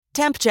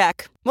Temp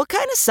check. What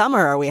kind of summer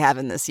are we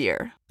having this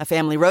year? A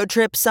family road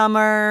trip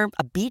summer?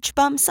 A beach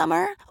bum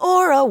summer?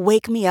 Or a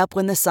wake me up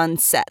when the sun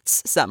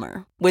sets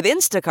summer? With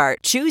Instacart,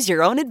 choose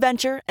your own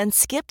adventure and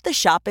skip the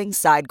shopping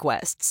side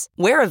quests.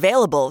 Where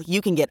available, you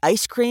can get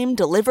ice cream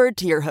delivered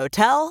to your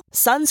hotel,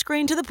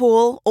 sunscreen to the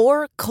pool,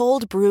 or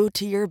cold brew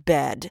to your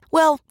bed.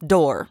 Well,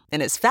 door,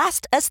 in as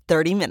fast as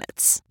 30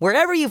 minutes.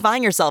 Wherever you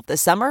find yourself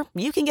this summer,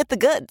 you can get the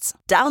goods.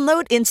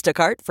 Download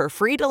Instacart for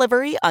free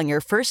delivery on your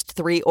first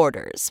 3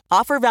 orders.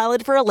 Offer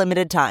valid for a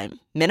limited time.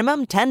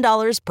 Minimum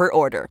 $10 per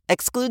order.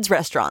 Excludes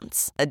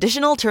restaurants.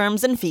 Additional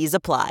terms and fees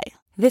apply.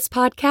 This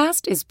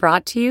podcast is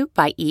brought to you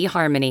by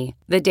eHarmony,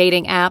 the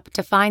dating app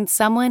to find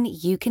someone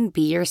you can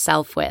be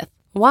yourself with.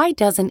 Why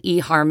doesn't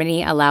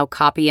eHarmony allow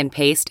copy and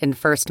paste in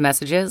first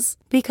messages?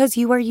 Because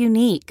you are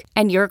unique,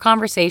 and your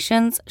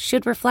conversations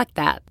should reflect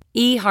that.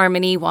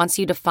 eHarmony wants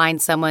you to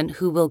find someone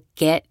who will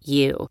get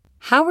you.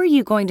 How are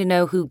you going to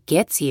know who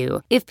gets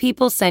you if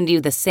people send you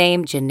the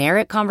same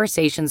generic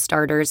conversation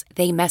starters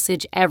they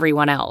message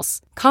everyone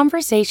else?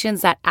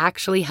 Conversations that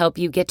actually help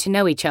you get to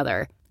know each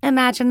other.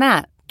 Imagine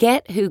that.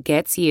 Get who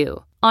gets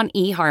you on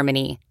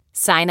eHarmony.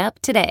 Sign up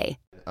today.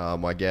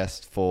 My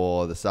guest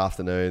for this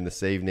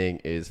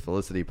evening is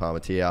Felicity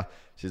Palmateer.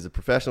 She's a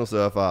professional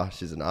surfer,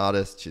 she's an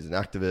artist, she's an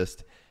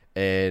activist,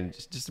 and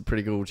just a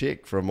pretty cool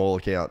chick from all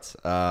accounts.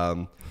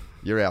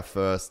 You're our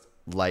first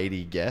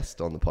lady guest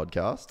on the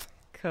podcast.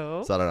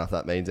 Cool. So I don't know if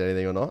that means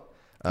anything or not.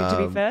 Good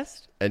to be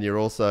first. And you're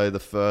also the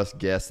first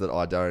guest that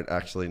I don't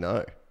actually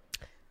know.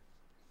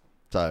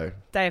 So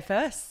Day of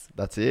firsts.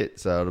 that's it.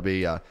 So it'll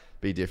be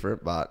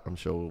different, but I'm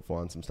sure we'll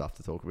find some stuff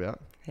to talk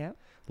about. Yeah.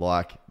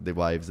 Like the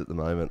waves at the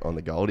moment on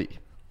the Goldie.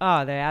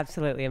 Oh, they're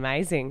absolutely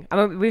amazing. I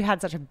mean, we've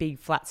had such a big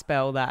flat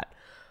spell that,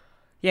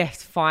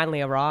 it's finally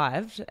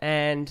arrived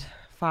and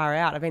far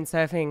out. I've been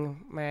surfing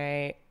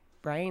my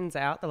brains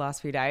out the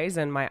last few days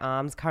and my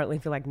arms currently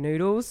feel like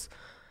noodles.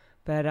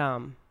 But,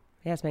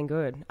 it's been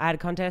good. I had a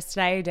contest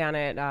today down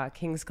at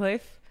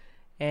Kingscliff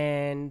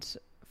and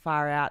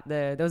far out.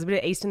 There was a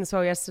bit of east in the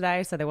swell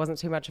yesterday, so there wasn't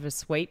too much of a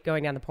sweep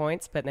going down the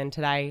points. But then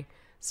today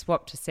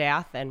swapped to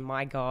south and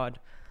my God.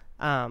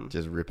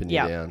 Just ripping you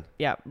down.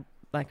 Yeah.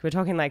 Like we're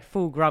talking like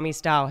full Grommy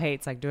style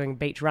heats, like doing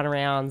beach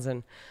runarounds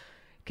and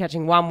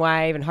catching one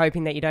wave and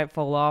hoping that you don't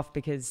fall off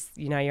because,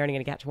 you're only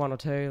going to catch one or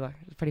two. Like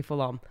it's pretty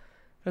full on.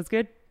 It was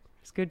good.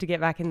 It's good to get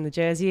back in the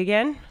jersey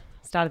again.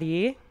 Start of the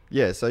year.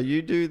 Yeah, so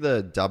you do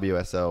the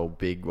WSL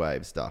big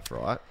wave stuff,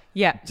 right?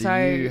 Yeah. Do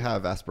you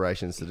have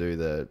aspirations to do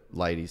the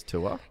ladies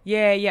tour?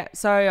 Yeah.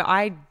 So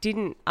I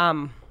didn't.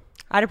 I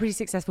had a pretty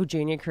successful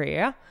junior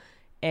career,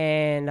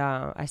 and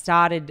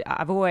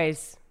I've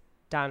always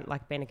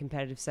been a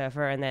competitive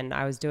surfer, and then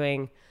I was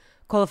doing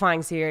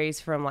qualifying series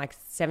from like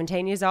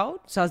 17 years old.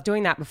 So I was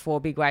doing that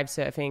before big wave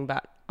surfing,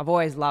 but I've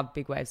always loved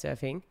big wave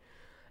surfing.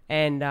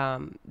 And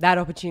that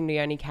opportunity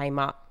only came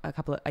up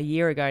a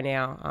year ago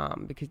now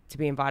because to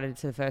be invited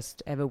to the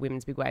first ever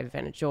women's big wave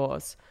event at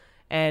Jaws.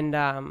 And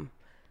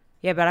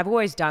but I've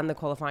always done the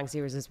qualifying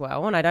series as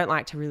well. And I don't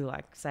like to really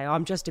say,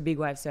 I'm just a big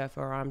wave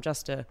surfer or I'm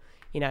just a,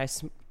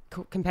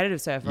 competitive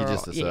surfer. You're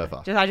just a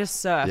surfer. I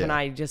just surf and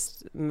I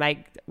just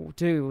make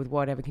do with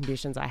whatever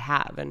conditions I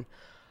have. And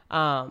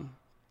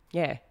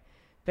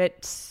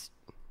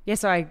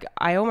so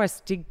I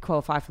almost did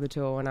qualify for the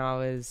tour when I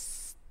was...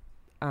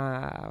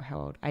 how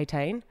old?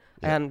 18.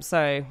 Yeah.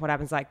 So what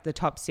happens, the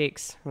top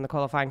 6 from the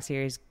qualifying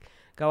series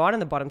go on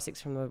and the bottom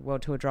 6 from the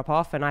World Tour drop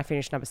off, and I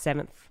finished number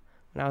 7th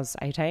when I was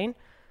 18.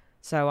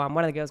 So one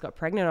of the girls got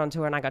pregnant on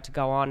tour and I got to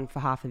go on for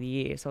half of the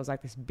year. So it was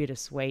like this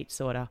bittersweet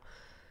sort of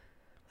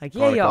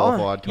you're on.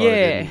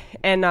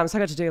 And so I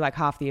got to do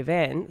half the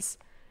events.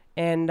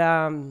 And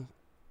and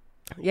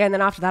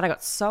then after that I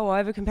got so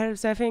over competitive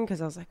surfing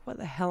because I was like, what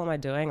the hell am I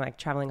doing?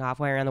 Traveling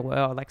halfway around the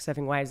world,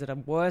 surfing waves that are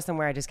worse than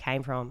where I just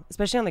came from,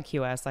 especially on the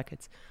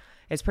QS.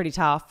 It's pretty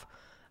tough.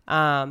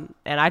 And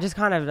I just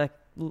kind of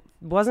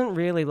wasn't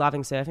really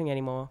loving surfing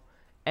anymore.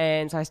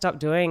 And so I stopped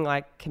doing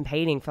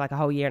competing for a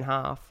whole year and a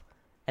half.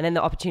 And then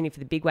the opportunity for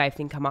the big wave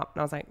thing come up and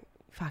I was like,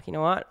 fuck, you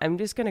know what? I'm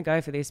just going to go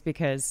for this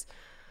because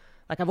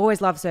I've always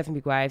loved surfing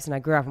big waves and I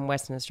grew up in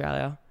Western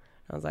Australia.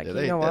 I was like, you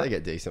know what? They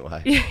get decent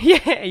waves.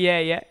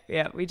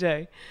 Yeah, we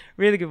do.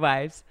 Really good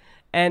waves.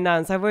 And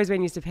so I've always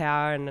been used to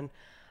power and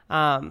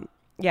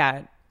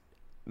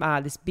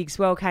this big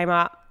swell came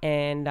up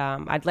and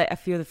I'd let a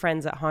few of the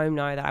friends at home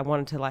know that I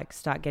wanted to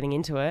start getting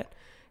into it.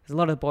 There's a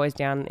lot of the boys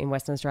down in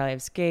Western Australia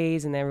have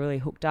skis and they're really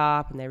hooked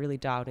up and they're really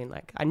dialed in.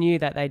 I knew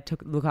that they'd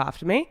look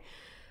after me.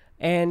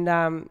 And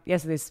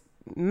so this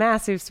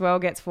massive swell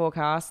gets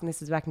forecast and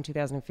this is back in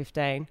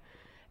 2015.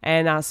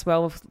 And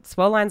swell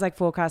lines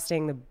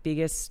forecasting the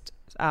biggest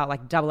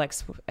double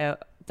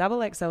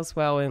XL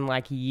swell in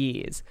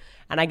years.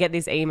 And I get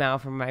this email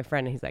from my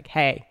friend and he's like,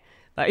 hey,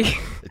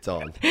 it's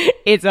on.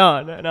 It's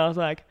on. And I was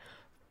like,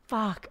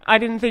 fuck, I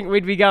didn't think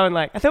we'd be going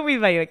I thought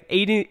we'd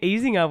be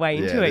easing our way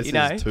into it,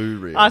 this is too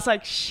real. I was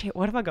like, shit,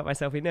 what have I got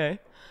myself into?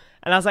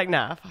 And I was like,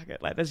 nah, fuck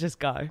it, let's just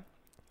go.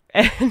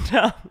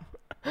 And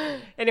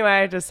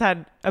anyway,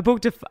 I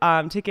booked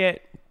a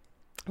ticket,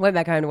 went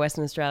back home to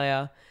Western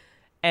Australia,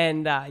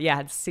 And I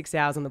had 6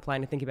 hours on the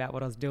plane to think about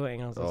what I was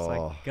doing. I was just Oh.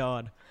 like,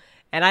 God.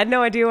 And I had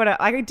no idea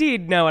I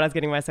did know what I was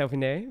getting myself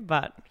into,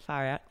 but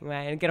far out.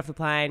 Anyway, and get off the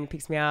plane,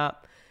 picks me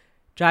up,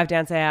 drive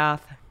down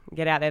south,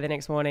 get out there the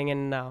next morning,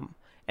 and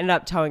ended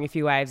up towing a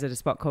few waves at a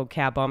spot called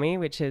Cow Bommy,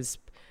 which is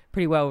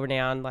pretty well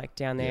renowned, like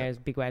down there. It's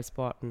a big wave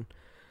spot. And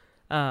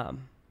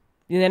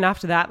then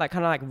after that, like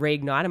kind of like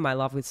reignited my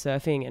love with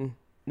surfing, and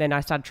then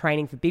I started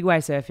training for big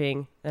wave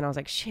surfing. And I was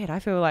like, shit, I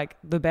feel like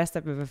the best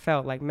I've ever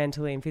felt, like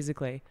mentally and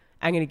physically.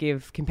 I'm going to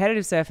give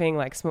competitive surfing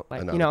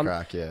Another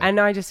crack, yeah. And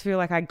I just feel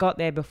like I got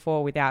there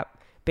before without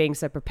being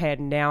so prepared.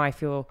 And now I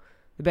feel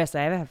the best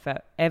I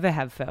ever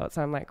have felt.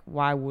 So I'm like,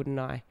 why wouldn't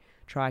I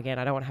try again?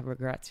 I don't want to have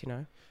regrets, you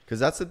know? Because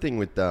that's the thing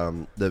with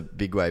the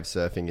big wave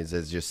surfing is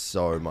there's just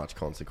so much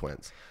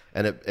consequence.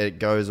 And it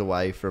goes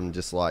away from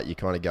just like you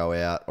kind of go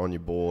out on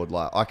your board.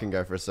 Like I can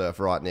go for a surf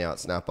right now at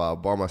Snapper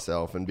by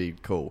myself and be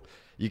cool.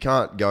 You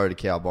can't go to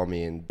Cow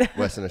Bommy in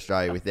Western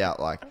Australia without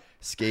like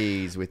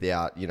skis,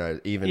 without, you know,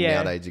 even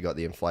nowadays you got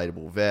the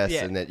inflatable vests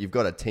and that you've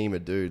got a team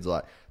of dudes,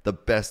 like the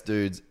best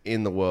dudes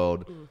in the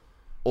world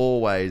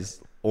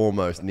always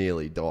almost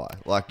nearly die.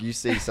 Like you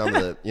see some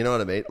of the, you know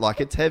what I mean? Like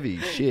it's heavy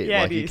shit.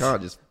 Yeah, like you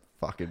can't just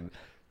fucking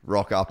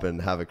rock up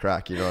and have a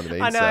crack, you know what I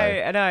mean?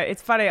 I know.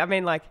 It's funny. I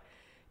mean, like,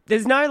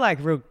 there's no like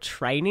real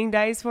training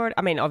days for it.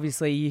 I mean,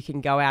 obviously you can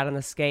go out on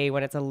the ski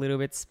when it's a little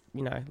bit,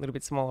 you know, a little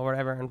bit small or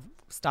whatever and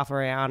stuff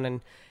around and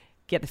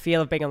get the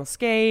feel of being on the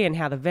ski and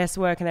how the vests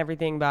work and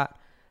everything. But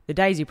the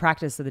days you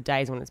practice are the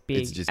days when it's big.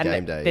 It's just and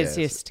game day. There's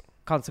just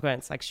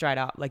consequence, like straight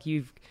up. Like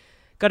you've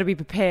got to be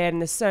prepared,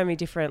 and there's so many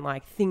different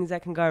like things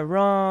that can go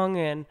wrong.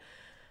 And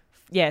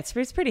yeah, it's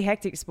pretty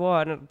hectic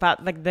sport.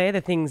 But like they're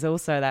the things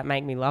also that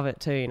make me love it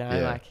too. You know,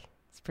 like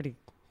it's pretty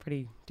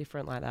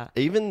different like that.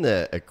 Even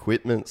the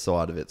equipment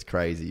side of it's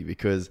crazy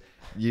because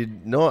you're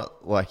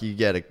not like you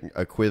get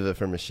a quiver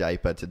from a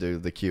shaper to do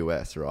the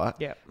QS, right?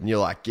 Yeah. And you're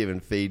like giving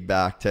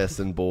feedback,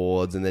 testing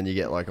boards, and then you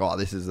get like, oh,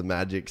 this is the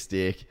magic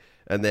stick.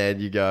 And then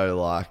you go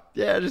like,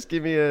 yeah, just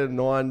give me a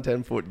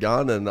 9-10 foot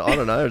gun and I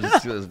don't know,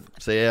 just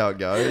see how it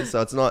goes.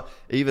 So it's not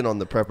even on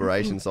the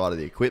preparation side of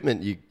the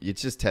equipment. You're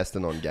just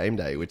testing on game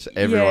day, which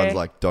everyone's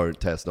like, don't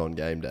test on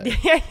game day.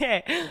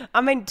 Yeah.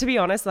 I mean, to be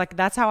honest, like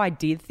that's how I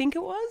did think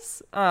it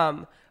was.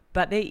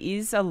 But there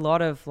is a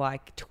lot of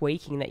like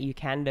tweaking that you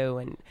can do,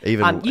 and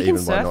Even you can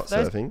by surf not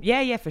those, surfing?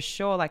 Yeah, for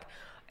sure. Like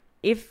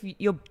if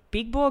your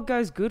big board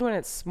goes good when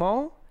it's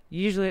small,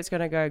 usually it's going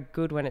to go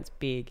good when it's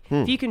big.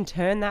 If you can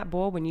turn that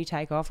board when you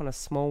take off on a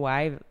small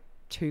wave,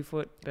 2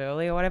 foot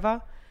burley or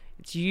whatever,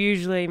 it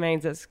usually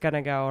means it's going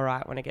to go all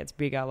right when it gets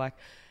bigger, like,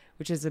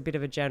 which is a bit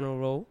of a general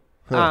rule.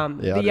 I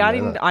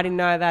didn't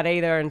know that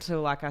either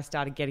until like I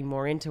started getting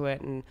more into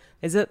it. And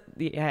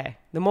the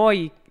more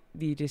you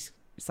just,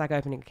 it's like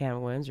opening a can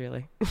of worms,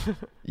 really.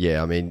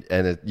 Yeah, I mean,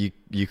 and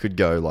you could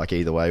go like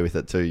either way with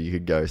it too. You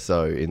could go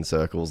so in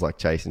circles, like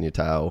chasing your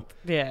tail.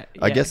 Yeah.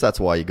 I guess that's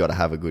why you got to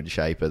have a good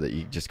shaper that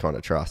you just kind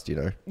of trust, you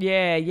know?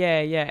 Yeah.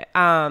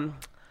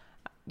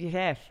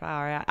 Yeah,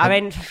 far out. I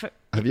mean...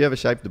 Have you ever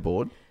shaped a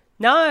board?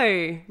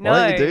 No.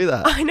 Why don't you do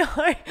that? I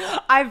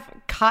know. I've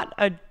cut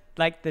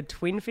the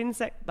twin fin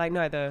the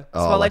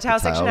swallowtail like the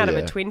section tail, out of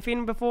yeah. a twin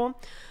fin before.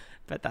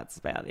 But that's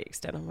about the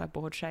extent of my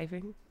board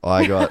shaping.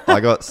 I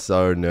got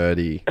so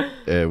nerdy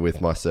with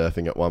my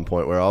surfing at one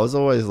point where I was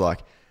always like,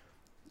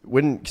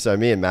 me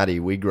and Maddie,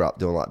 we grew up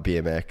doing like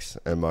BMX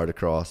and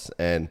motocross,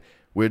 and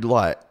we'd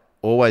like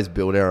always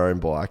build our own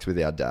bikes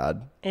with our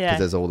dad because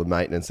there's all the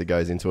maintenance that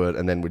goes into it,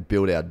 and then we'd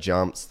build our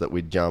jumps that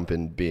we'd jump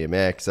in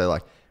BMX. So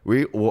like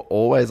we were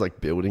always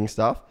like building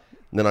stuff.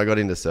 And then I got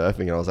into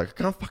surfing and I was like,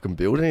 I can't fucking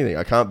build anything.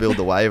 I can't build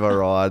the wave I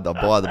ride. I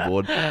buy the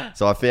board.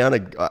 So I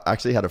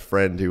actually had a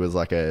friend who was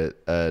like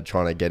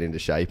trying to get into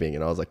shaping,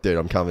 and I was like, dude,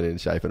 I'm coming in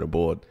shaping a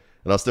board.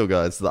 And I still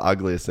go, it's the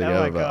ugliest thing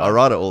ever. God. I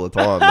ride it all the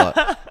time.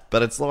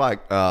 But it's like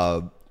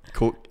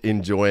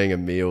enjoying a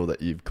meal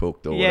that you've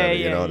cooked or whatever,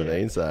 you know what I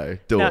mean? So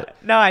do it.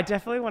 No, I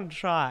definitely want to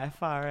try.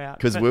 Far out.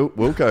 Because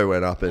Wilco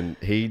went up and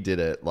he did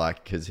it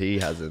like, because he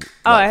hasn't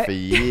for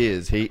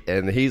years.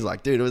 He's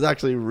like, dude, it was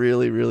actually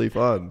really, really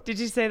fun. Did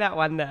you see that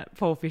one that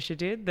Paul Fisher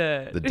did?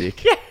 The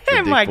dick. Yeah, the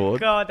dick my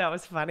board. God, that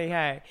was funny.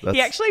 Hey, he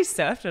actually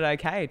surfed it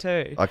okay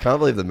too. I can't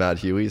believe the Mad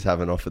Hueys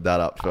haven't offered that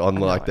up on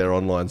like their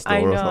online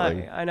store or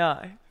something. I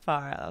know.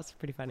 Far out. That was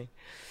pretty funny.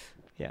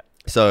 Yeah.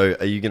 So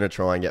are you going to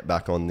try and get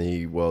back on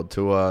the world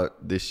tour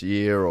this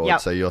year? Or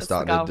so you're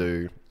starting to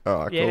do... All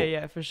right, cool.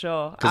 Yeah, for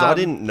sure. Because I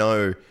didn't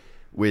know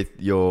with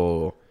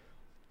your...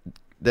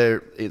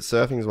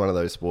 surfing is one of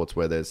those sports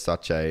where there's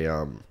such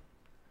a...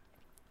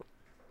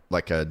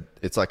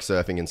 it's like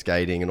surfing and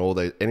skating and all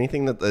the...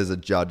 Anything that there's a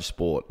judge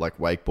sport, like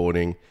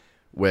wakeboarding,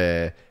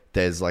 where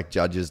there's like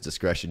judges'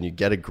 discretion, you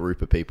get a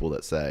group of people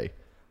that say,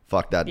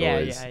 fuck that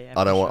noise.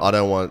 I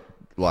don't want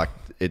like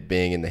it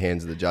being in the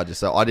hands of the judges.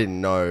 So I didn't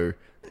know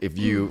if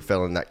you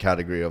fell in that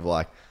category of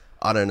like,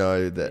 I don't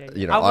know that,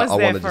 you know, I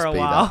want to just be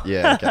that.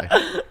 Yeah, okay.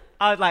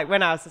 I was like,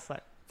 when I was just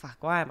like, fuck,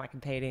 why am I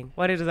competing?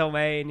 What does it all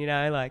mean? You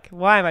know, like,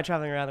 why am I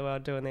traveling around the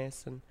world doing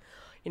this? And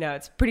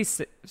it's pretty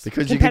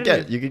because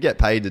competitive. you could get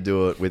paid to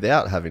do it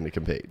without having to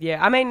compete.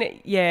 Yeah, I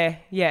mean,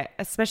 yeah.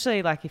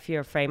 Especially like if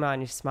you're a female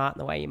and you're smart in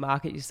the way you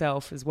market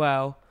yourself as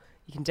well,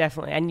 you can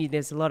definitely. And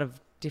there's a lot of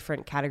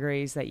different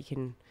categories that you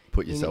can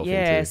Put yourself into.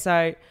 Yeah.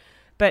 So,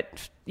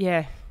 but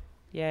yeah.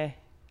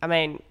 I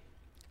mean,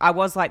 I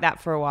was like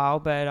that for a while,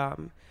 but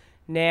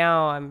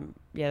now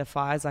the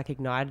fire's like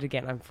ignited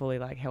again. I'm fully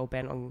like hell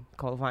bent on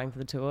qualifying for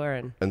the tour,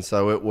 and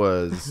so it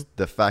was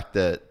the fact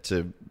that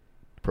to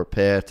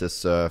prepare to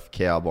surf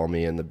cow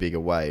bombing and the bigger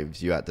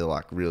waves, you had to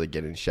like really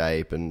get in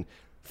shape and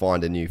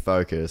find a new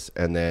focus,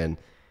 and then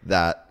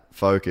that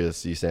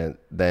focus you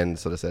then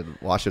sort of said,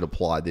 well, I should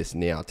apply this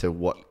now to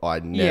what I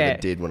never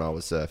did when I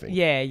was surfing.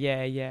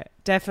 Yeah,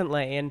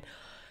 definitely. And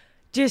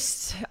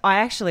I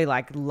actually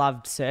like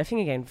loved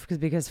surfing again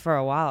because for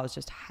a while I was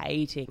just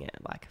hating it.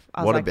 Like,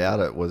 what about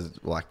it was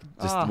like?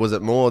 Was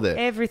it more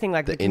everything,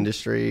 like the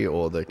industry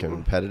or the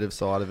competitive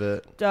side of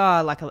it?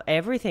 Like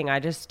everything.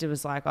 It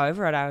was like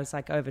over it. I was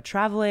like over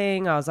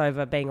traveling. I was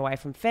over being away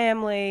from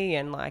family,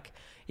 and like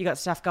you got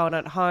stuff going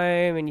on at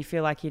home, and you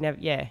feel like you never.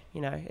 Yeah,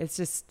 it's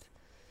just.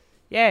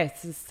 Yeah,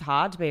 it's just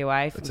hard to be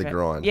away from. It's a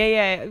grind.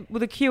 Yeah. Well,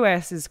 the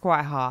QS is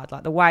quite hard.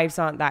 Like the waves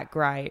aren't that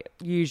great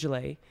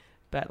usually.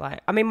 But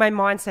like, I mean, my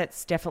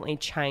mindset's definitely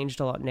changed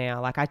a lot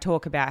now. Like I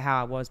talk about how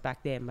I was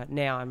back then, but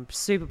now I'm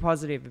super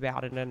positive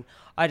about it, and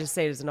I just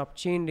see it as an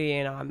opportunity,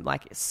 and I'm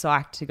like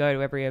psyched to go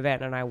to every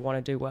event, and I want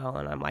to do well,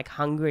 and I'm like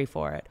hungry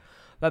for it.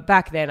 But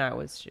back then I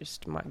was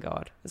just, my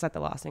God, it's like the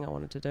last thing I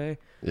wanted to do.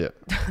 Yeah.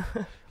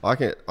 I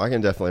can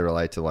definitely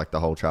relate to like the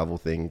whole travel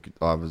thing.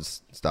 I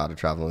started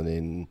traveling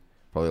in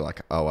probably like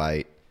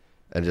 2008.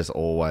 And just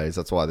always,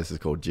 that's why this is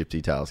called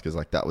Gypsy Tales, because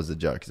like that was the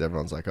joke, because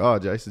everyone's like, oh,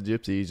 Jason's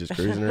gypsy, he's just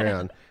cruising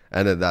around.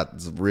 And then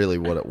that's really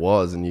what it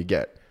was. And you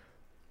get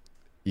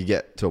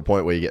to a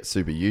point where you get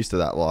super used to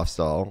that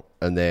lifestyle,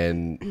 and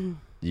then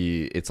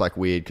it's like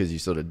weird because you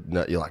sort of,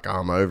 you're like, oh,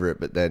 I'm over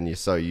it, but then you're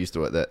so used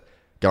to it that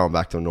going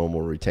back to a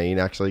normal routine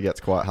actually gets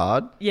quite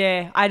hard.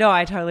 Yeah, I know,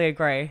 I totally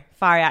agree.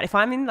 Far out. If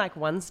I'm in like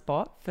one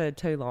spot for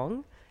too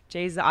long,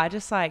 geez, I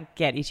just like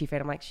get itchy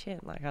feet. I'm like,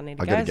 shit, like I need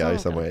to go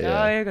somewhere.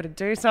 I got to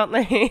do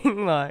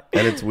something. Like,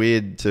 and it's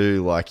weird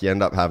too. Like you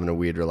end up having a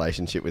weird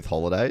relationship with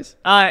holidays.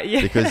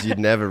 Yeah. Because you'd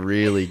never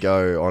really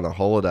go on a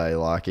holiday.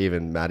 Like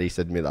even Maddie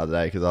said to me the other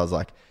day, because I was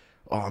like,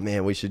 oh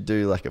man, we should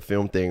do like a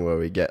film thing where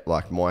we get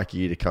like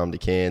Mikey to come to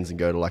Cairns and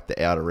go to like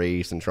the outer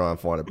east and try and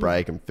find a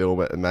break and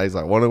film it. And Maddie's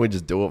like, why don't we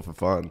just do it for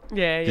fun?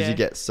 Yeah. Because you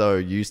get so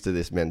used to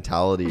this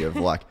mentality of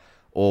like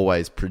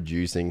always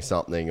producing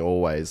something,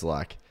 always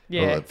like.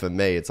 Yeah. Well, for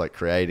me, it's like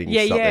creating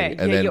something.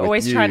 And then you're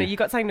always you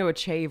got something to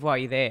achieve while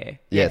you're there.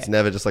 Yeah, it's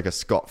never just like a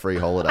scot-free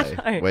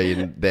holiday where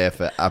you're there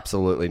for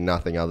absolutely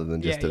nothing other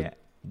than just to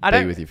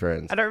be with your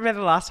friends. I don't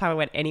remember the last time I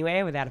went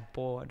anywhere without a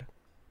board.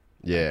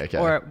 Yeah, okay.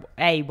 Or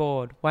a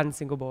board, one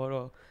single board,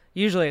 or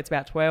usually it's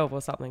about 12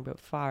 or something, but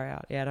far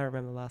out. Yeah, I don't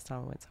remember the last time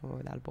I went somewhere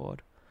without a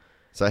board.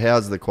 So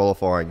how's the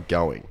qualifying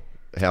going?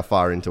 How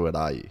far into it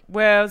are you?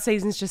 Well, the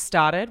season's just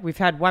started. We've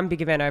had one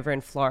big event over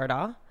in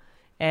Florida.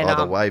 And,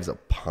 the waves are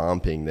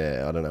pumping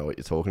there. I don't know what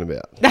you're talking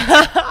about.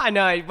 I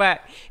know,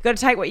 but you've got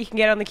to take what you can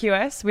get on the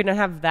QS. We don't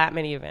have that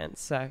many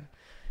events, so it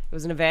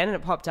was an event and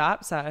it popped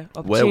up. So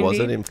where was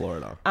it in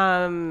Florida?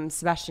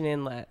 Sebastian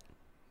Inlet.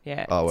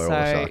 Yeah. Oh, where all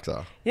the sharks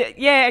are.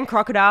 Yeah, and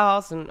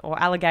crocodiles or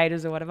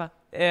alligators or whatever.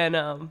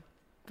 And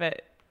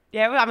but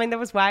yeah, I mean there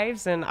was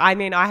waves, and I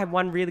mean I had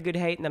one really good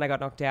heat and then I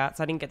got knocked out,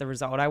 so I didn't get the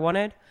result I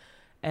wanted.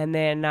 And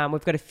then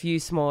we've got a few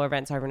smaller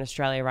events over in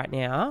Australia right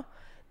now.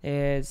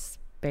 There's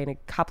been a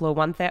couple of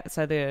 1,000,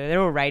 so they're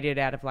all rated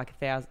out of like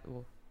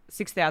 1,000,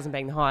 6,000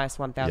 being the highest,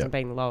 1,000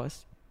 being the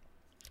lowest.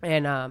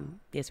 And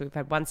so we've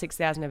had one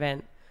 6,000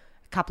 event,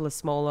 a couple of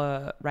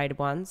smaller rated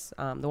ones.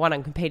 The one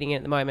I'm competing in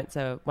at the moment is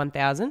a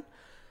 1,000,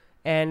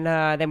 and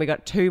then we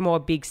got two more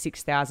big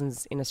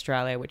 6,000s in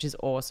Australia, which is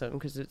awesome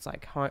because it's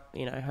like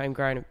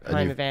homegrown,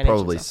 home advantage.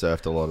 Probably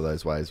surfed a lot of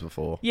those waves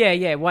before.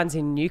 Yeah. One's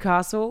in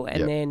Newcastle,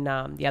 and then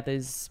the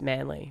other's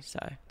Manly.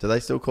 So do they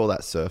still call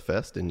that Surf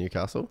Fest in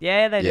Newcastle?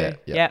 Yeah, they do.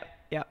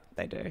 Yep,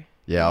 they do.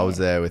 Yeah, I was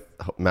there with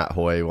Matt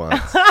Hoy once.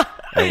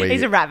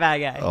 He's a rat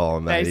bag, eh? Oh,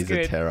 man, he's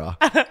a terror.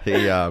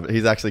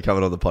 He's actually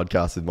coming on the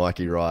podcast with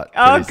Mikey Wright.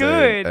 Oh,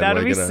 good.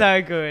 That'll be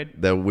so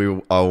good.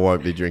 I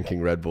won't be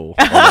drinking Red Bull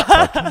on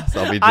that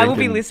podcast. I will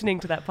be listening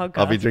to that podcast.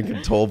 I'll be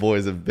drinking Tall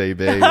Boys of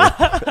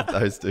BB with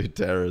those two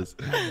terrors.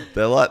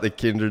 They're like the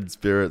kindred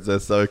spirits. They're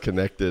so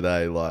connected,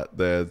 eh? Like,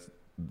 there's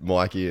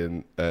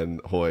Mikey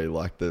and Hoy,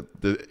 like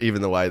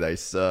even the way they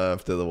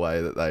surf to the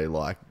way that they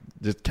like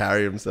just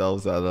carry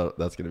themselves.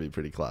 That's going to be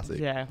pretty classic.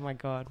 Yeah, my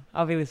God.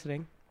 I'll be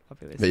listening.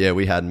 But yeah,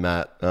 we had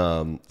Matt.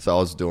 So I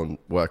was doing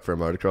work for a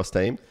motocross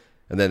team.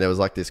 And then there was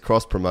like this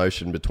cross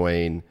promotion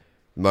between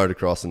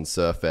motocross and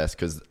Surf Fest,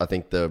 because I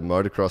think the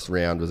motocross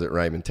round was at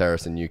Raymond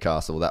Terrace in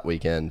Newcastle that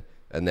weekend.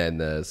 And then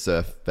the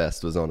Surf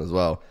Fest was on as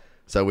well.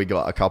 So we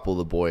got a couple of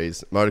the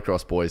boys,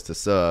 motocross boys, to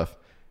surf.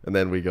 And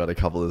then we got a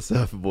couple of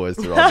surfer boys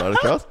to ride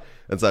motocross.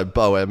 And so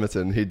Bo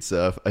Edmonton, he'd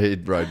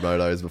rode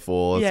motos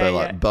before. Yeah, so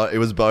like, it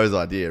was Bo's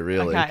idea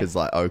really, Okay. because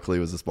like Oakley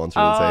was the sponsor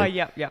of the Oh,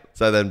 team. yep.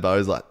 So then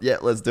Bo's like, yeah,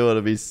 let's do it.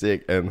 It'll be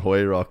sick. And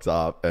Hoy rocks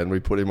up and we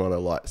put him on a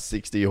like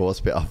 60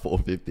 horsepower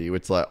 450,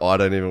 which like I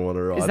don't even want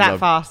to ride. Is that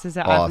fast? Is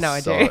that? I have no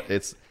idea.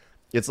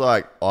 It's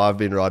like I've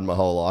been riding my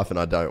whole life and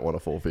I don't want a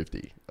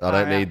 450. I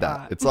don't need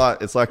that. Right.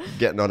 It's like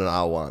getting on an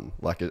R1,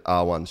 like an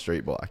R1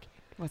 street bike.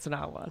 What's an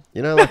R1?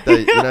 You know, like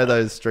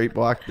those street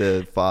bike,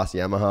 the fast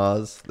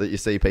Yamahas that you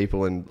see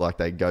people and like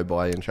they go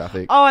by in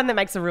traffic. Oh, and that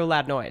makes a real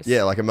loud noise.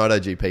 Yeah, like a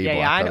MotoGP bike.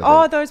 Yeah, I kind know. of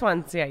Oh, thing. those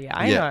ones. Yeah,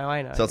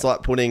 I know. So it's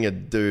like putting a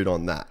dude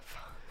on that.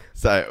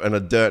 So, and a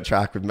dirt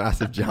track with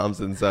massive jumps.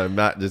 And so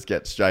Matt just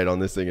gets straight on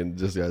this thing and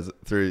just goes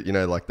through, you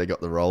know, like they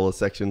got the roller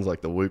sections,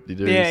 like the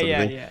whoop-de-doo sort of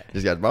thing. Yeah.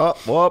 Just goes, whoop,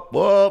 whoop,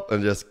 whoop,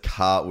 and just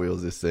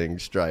cartwheels this thing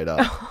straight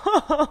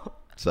up.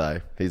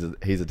 So he's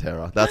a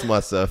terror. That's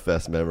my Surf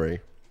Fest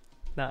memory.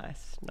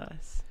 Nice.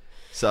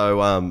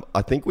 So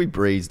I think we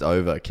breezed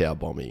over Cow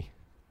Bommy.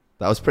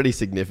 That was pretty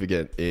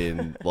significant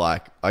in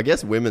like, I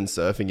guess women's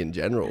surfing in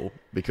general,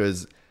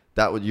 because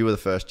you were the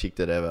first chick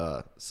that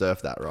ever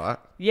surfed that, right?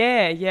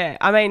 Yeah.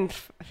 I mean,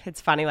 it's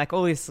funny, like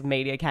all this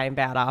media came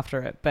about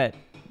after it, but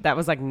that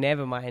was like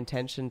never my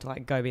intention to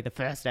like go be the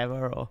first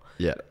ever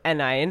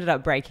and I ended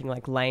up breaking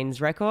like Lane's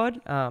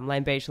record.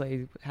 Lane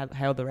Beachley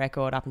held the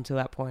record up until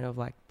that point of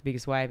like the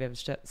biggest wave ever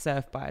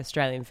surfed by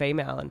Australian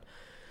female. And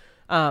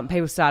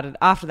people started,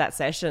 after that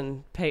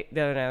session,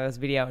 there was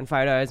video and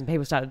photos and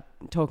people started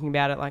talking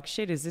about it like,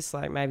 shit, is this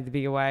like maybe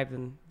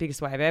the biggest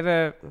wave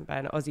ever by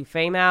an Aussie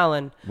female?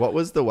 And what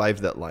was the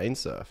wave that Lane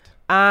surfed?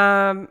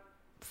 I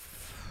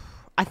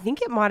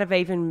think it might have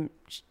even,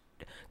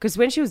 because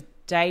when she was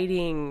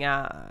dating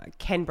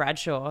Ken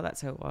Bradshaw, that's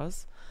who it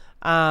was,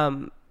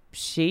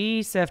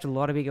 she surfed a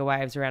lot of bigger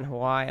waves around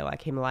Hawaii,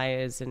 like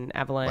Himalayas and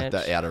Avalanche.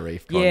 Like the outer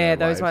reef kind yeah, of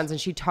those waves. ones.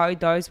 And she towed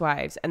those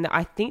waves. And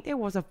I think there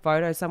was a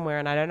photo somewhere,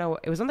 and I don't know,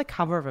 it was on the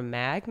cover of a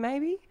mag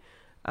maybe.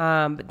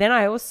 But then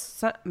I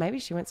also, maybe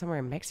she went somewhere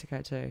in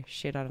Mexico too.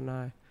 Shit, I don't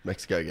know.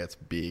 Mexico gets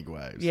big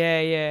waves.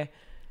 Yeah.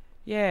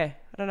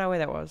 I don't know where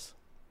that was.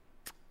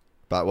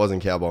 But it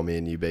wasn't Cow Bommy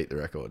and you beat the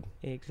record.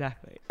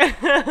 Exactly.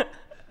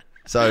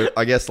 So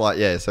I guess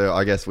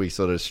I guess we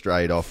sort of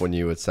strayed off when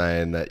you were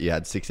saying that you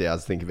had 6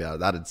 hours to think about it.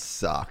 That'd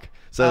suck.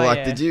 So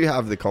did you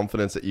have the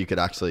confidence that you could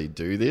actually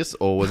do this,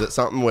 or was it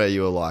something where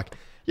you were like,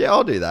 yeah,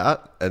 I'll do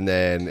that, and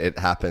then it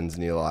happens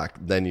and you're like,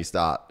 then you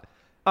start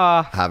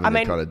having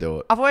to kind of do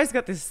it? I've always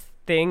got this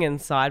thing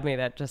inside me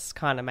that just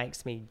kind of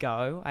makes me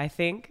go, I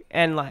think.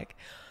 And like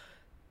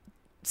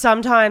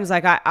sometimes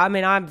like I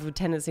mean I have a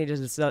tendency to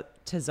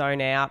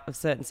zone out of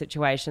certain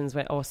situations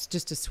or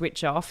just to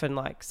switch off, and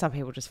like some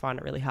people just find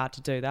it really hard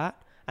to do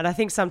that. And I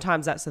think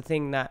sometimes that's the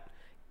thing that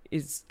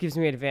gives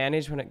me an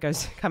advantage when it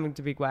goes coming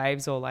to big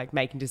waves or like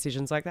making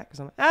decisions like that, because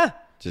I'm like,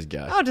 just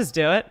go. I'll just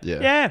do it.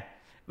 Yeah.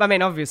 I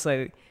mean,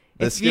 obviously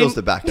there's skills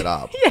to back it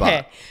up.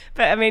 Yeah.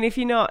 But I mean, if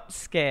you're not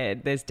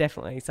scared, there's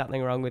definitely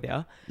something wrong with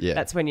you. Yeah.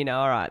 That's when you know,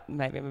 all right,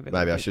 maybe I'm a bit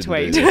I shouldn't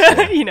tweaked, do this,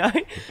 yeah. you know.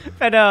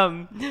 But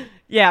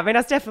yeah, I mean,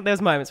 there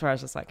was moments where I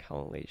was just like,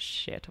 holy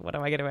shit, what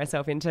am I getting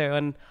myself into?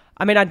 And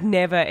I mean, I'd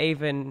never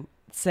even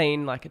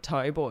seen like a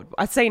tow board.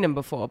 I'd seen them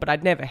before, but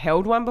I'd never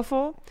held one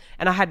before,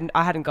 and I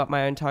hadn't got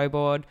my own tow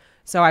board.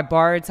 So I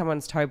borrowed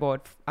someone's tow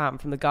board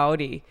from the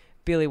Goldie,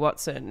 Billy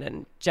Watson,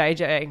 and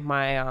JJ,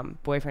 my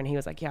boyfriend. He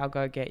was like, yeah, I'll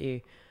go get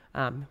you.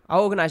 I'll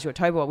organise you a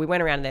tow board. We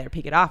went around there to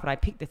pick it up, and I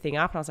picked the thing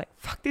up and I was like,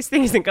 fuck, this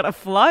thing isn't going to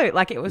float.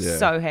 Like, it was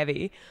so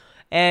heavy.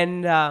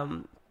 And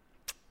packed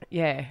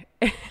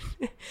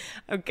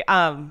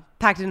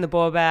it in the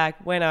board bag,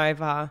 went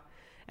over.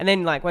 And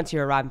then like once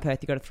you arrive in Perth,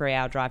 you got a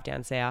 3-hour drive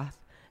down south.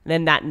 And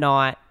then that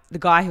night, the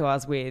guy who I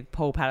was with,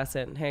 Paul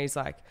Patterson, who's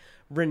like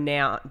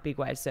renowned big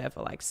wave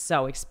surfer, like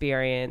so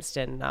experienced,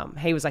 and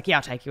he was like, yeah,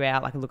 I'll take you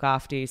out, like I'll look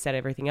after you, set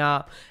everything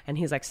up. And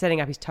he's like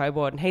setting up his tow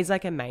board, and he's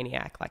like a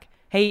maniac. Like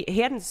he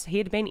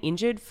had been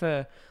injured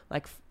for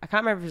like, I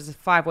can't remember if it was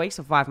 5 weeks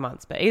or 5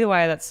 months, but either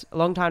way, that's a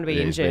long time to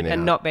be injured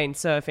and not been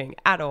surfing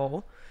at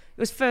all. It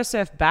was first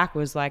surf back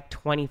was like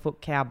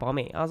 20-foot Cow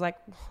Bommy. I was like,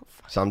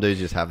 some dudes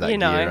just have that you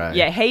know, gear, right?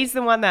 Yeah, he's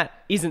the one that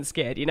isn't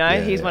scared, you know?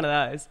 Yeah, he's one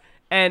of those.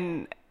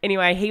 And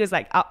anyway, he was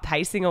like up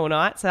pacing all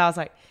night. So I was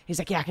like, he's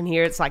like, yeah, I can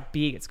hear it. It's like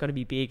big. It's got to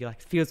be big.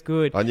 Like, it feels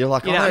good. And you're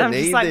like, you know? I don't and I'm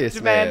need just like,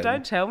 this, man.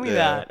 Don't tell me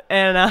that.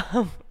 And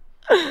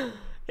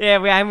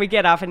yeah, we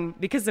get up, and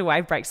because the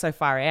wave breaks so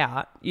far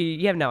out,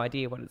 you have no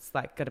idea what it's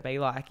like going to be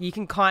like. You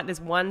can there's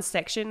one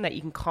section that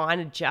you can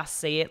kind of just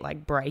see it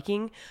like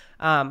breaking,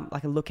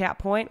 like a lookout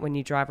point when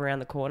you drive around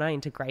the corner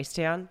into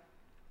Gracetown,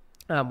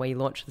 where you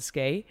launch the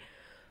ski.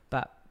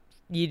 But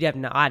I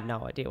had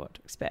no idea what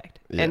to expect.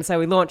 Yeah. And so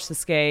we launched the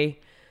ski,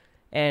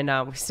 and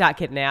we start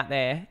getting out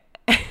there,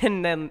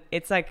 and then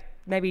it's like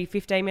maybe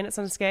 15 minutes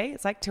on a ski.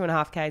 It's like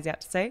 2.5 Ks out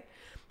to sea.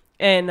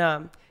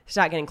 And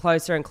start getting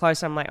closer and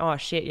closer. I'm like, oh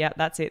shit, yeah,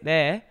 that's it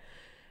there.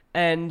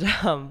 And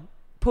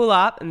pull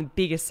up, and the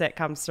biggest set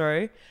comes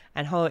through,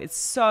 and it's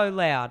so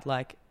loud.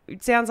 Like,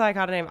 it sounds like,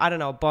 I don't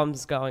know, a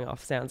bomb's going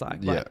off, sounds like.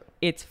 Yeah.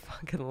 it's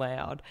fucking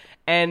loud.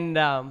 And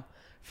a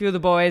few of the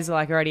boys are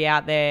like already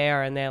out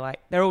there, and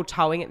they're all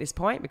towing at this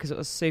point because it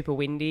was super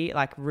windy,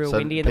 like real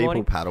windy in the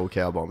morning. People paddle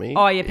cow bombing?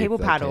 Oh yeah, people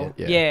paddle.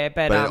 Yeah,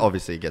 but it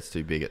obviously gets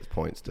too big at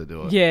points to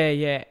do it.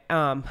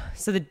 Yeah.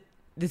 So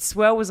the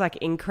swell was like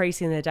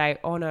increasing the day.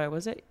 Oh no,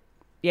 was it?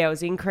 Yeah, it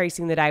was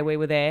increasing the day we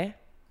were there,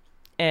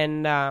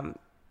 and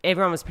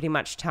everyone was pretty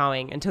much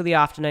towing until the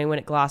afternoon when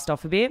it glassed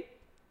off a bit.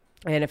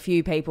 And a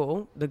few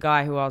people, the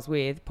guy who I was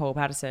with, Paul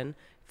Patterson,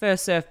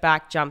 first surf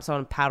back, jumps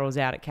on, paddles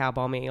out at cow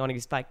bombing on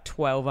his like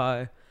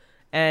 12-0.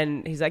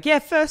 And he's like, yeah,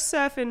 first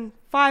surf in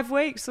 5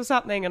 weeks or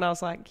something. And I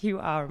was like, you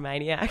are a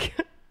maniac.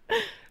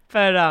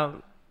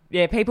 But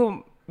yeah,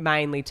 people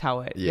mainly tow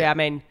it. Yeah, I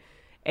mean,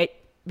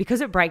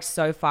 because it breaks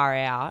so far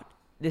out,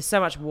 there's so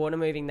much water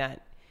moving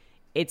that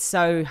it's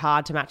so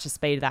hard to match the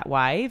speed of that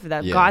wave.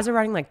 The guys are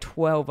running like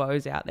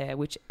 12-0s out there,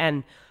 which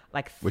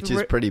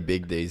is pretty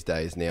big these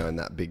days now in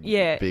that big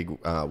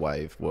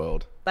wave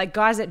world. Like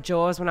guys at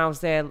Jaws, when I was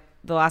there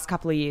the last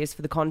couple of years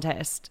for the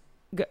contest,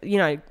 you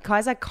know,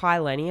 guys like Kai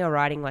Lenny are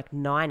riding like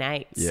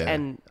 9.8s. Yeah,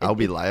 and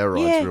Albie Layer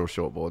rides real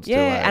short boards too.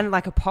 Yeah, and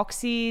like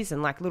epoxies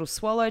and like little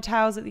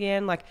swallowtails at the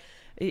end. Like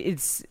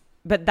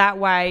but that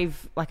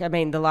wave, like I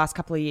mean, the last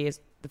couple of years,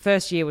 the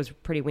first year was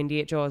pretty windy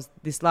at Jaws.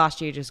 This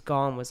last year just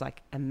gone was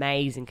like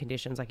amazing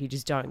conditions. Like you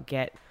just don't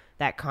get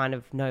that kind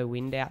of no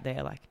wind out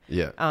there. Like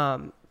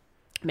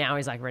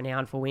Maui's like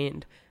renowned for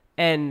wind.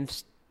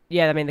 And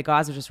yeah, I mean, the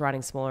guys are just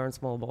riding smaller and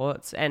smaller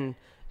boards and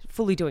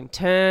fully doing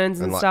turns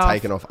and stuff. And like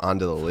taking off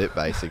under the lip,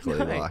 basically.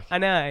 I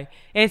know.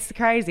 It's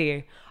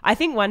crazy. I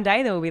think one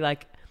day there will be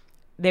like,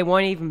 there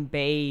won't even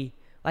be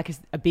like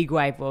a big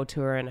wave world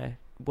tour and a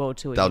world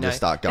tour. They'll just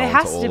start going to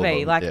all of them. There has to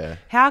be. Like,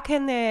 how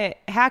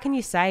can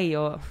you say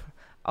you're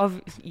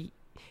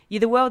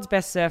the world's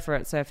best surfer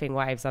at surfing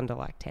waves under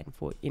like 10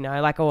 foot, you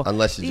know, like, or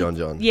unless you're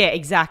John. Yeah,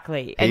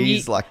 exactly.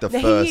 He's like the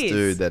first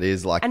dude that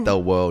is like the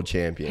world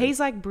champion. He's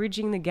like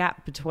bridging the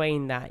gap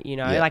between that, you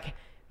know, like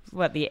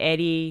what the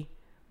Eddie,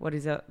 what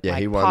is it? Yeah,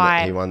 like he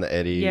won the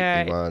Eddie.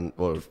 Yeah. He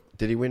won,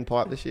 did he win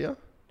pipe this year?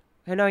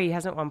 Oh, no, he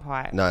hasn't won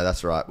pipe. No,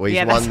 that's right. Well,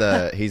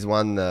 he's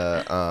won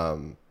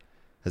the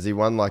has he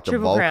won like the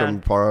Triple Vulcan Crown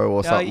Pro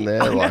or something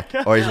there?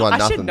 Or he's won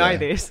nothing. I should know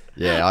this.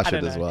 Yeah, I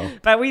should as well.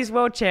 But he's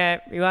world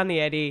champ. He won the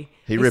Eddie.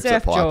 He rips a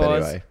pipe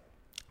Jaws. Anyway.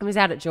 He was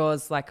out at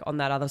Jaws like on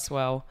that other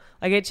swell.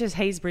 Like it's just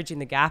he's bridging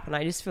the gap, and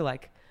I just feel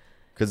like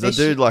because the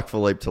dude like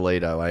Felipe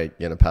Toledo ain't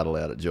gonna paddle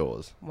out at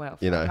Jaws. Well,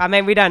 you know. I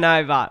mean, we don't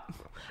know, but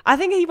I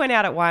think he went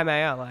out at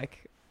Waimea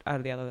like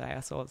the other day. I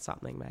saw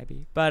something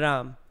maybe, but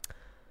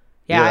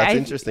yeah, it's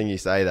interesting you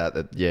say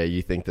that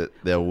you think that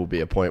there will be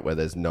a point where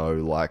there's no,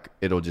 like,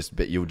 you'll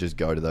just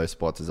go to those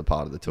spots as a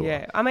part of the tour.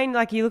 Yeah, I mean,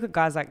 like, you look at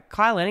guys like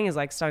Kyle Lenning is,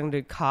 like, starting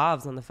to do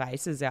calves on the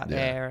faces out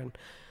there. And,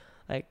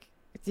 like,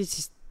 it's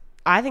just,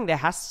 I think there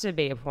has to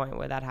be a point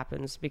where that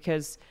happens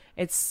because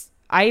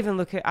I even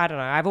look at, I don't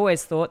know, I've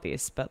always thought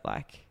this, but,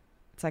 like,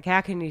 it's like,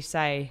 how can you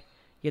say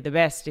you're the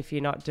best if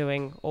you're not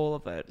doing all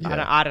of it?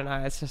 Yeah. I don't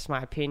know. It's just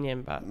my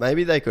opinion, but.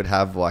 Maybe they could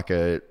have, like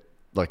a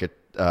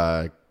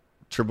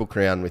Triple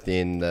Crown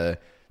within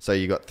so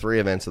you got 3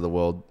 events of the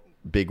World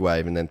Big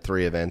Wave and then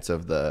 3 events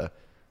of the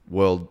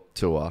World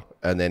Tour,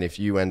 and then if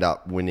you end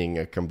up winning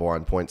a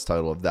combined points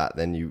total of that,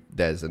 then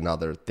there's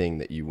another thing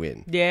that you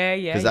win. Yeah,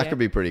 because that could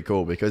be pretty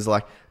cool. Because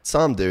like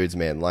some dudes,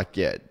 man, like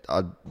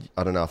I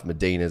don't know if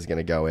Medina's going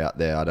to go out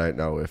there. I don't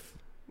know if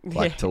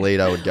like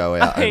Toledo would go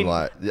out and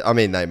like I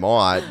mean they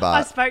might, but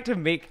I spoke to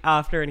Mick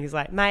after and he's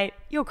like, mate,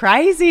 you're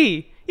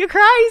crazy. You're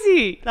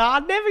crazy. No,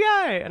 I'd never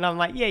go. And I'm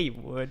like, yeah, you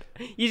would.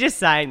 You're just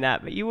saying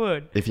that, but you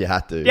would. If you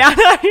had to. Yeah,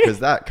 because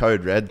that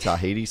Code Red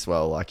Tahiti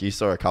swell, like you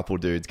saw a couple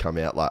dudes come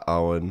out like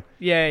Owen.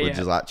 Yeah, which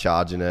is like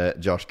charging it.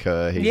 Josh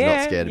Kerr, he's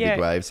not scared of big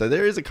waves. So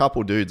there is a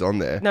couple dudes on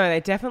there. No,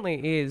 there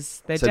definitely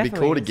is. So it'd be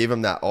cool to give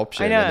them that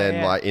option. And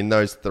then like in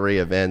those 3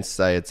 events,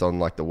 say it's on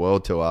like the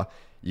World Tour,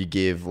 you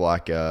give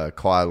like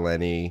Kyle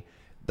Lenny,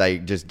 they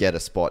just get a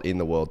spot in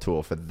the World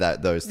Tour for those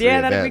 3 events.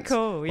 Yeah, that'd be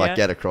cool. Like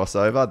get a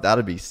crossover.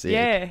 That'd be sick.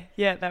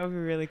 Yeah, that would be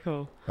really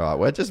cool. All right,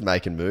 we're just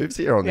making moves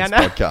here on this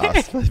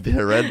podcast. A bit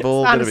of Red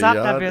Bull, a bit of a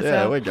yard.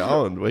 Yeah, we're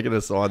going. We're going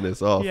to sign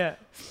this off. Yeah.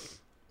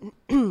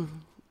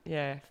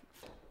 Yeah.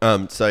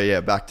 So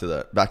yeah, back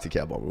to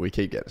cow bombing. We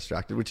keep getting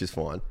distracted, which is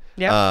fine.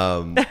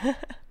 Yeah.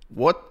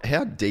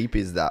 How deep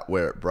is that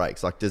where it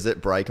breaks? Like, does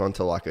it break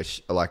onto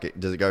does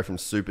it go from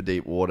super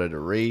deep water to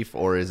reef,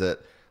 or is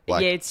it?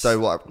 Like,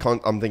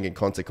 I'm thinking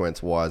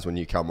consequence-wise when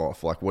you come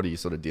off, like, what are you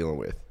sort of dealing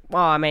with?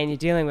 Well, I mean, you're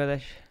dealing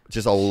with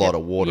just a lot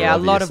of water,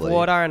 obviously. A lot of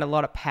water and a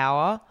lot of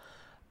power.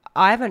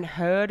 I haven't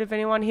heard of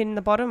anyone hitting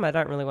the bottom. I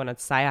don't really want to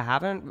say I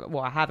haven't.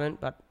 Well, I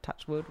haven't, but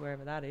touch wood,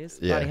 wherever that is.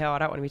 Yeah. Bloody hell, I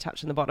don't want to be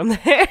touching the bottom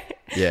there.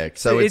 Yeah,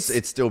 so it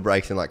still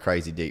breaks in, like,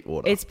 crazy deep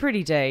water. It's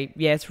pretty deep.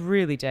 Yeah, it's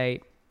really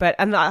deep. But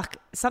and like,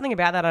 something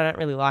about that I don't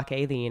really like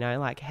either, you know?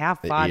 Like, how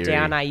far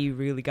down are you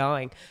really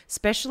going?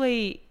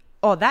 Especially,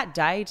 that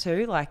day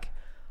too, like,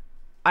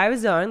 I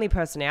was the only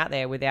person out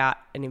there without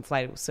an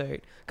inflatable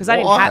suit because I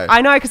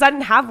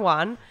didn't have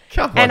one.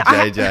 Come on,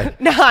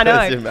 JJ. No, I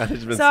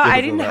know. So I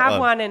didn't have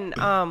one,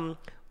 and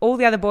all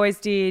the other boys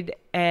did,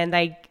 and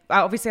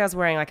obviously I was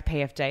wearing like a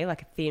PFD,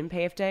 like a thin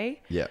PFD.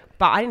 Yeah.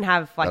 But I didn't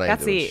have like, That ain't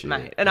that's doing it, shit.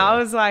 mate. And Yeah. I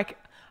was like,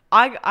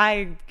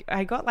 I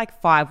got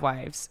like 5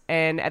 waves,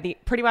 and at the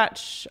pretty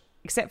much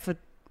except for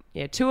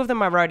 2 of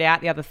them I rode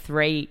out, the other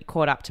 3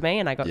 caught up to me,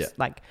 and I got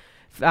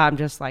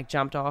just like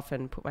jumped off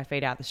and put my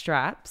feet out the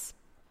straps.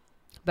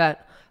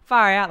 But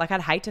far out, like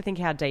I'd hate to think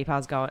how deep I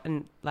was going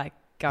and like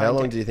going. How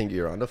long do you think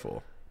you were under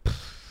for?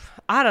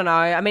 I don't know.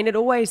 I mean, it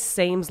always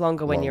seems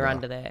longer when you're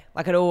under there.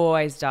 Like it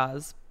always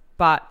does.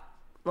 But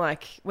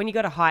like when you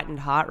got a heightened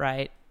heart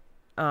rate,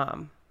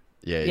 that's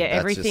just sucking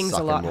everything's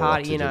a lot more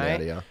harder, oxygen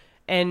out of you.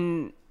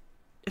 And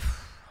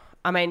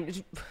I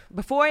mean,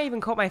 before I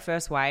even caught my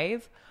first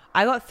wave,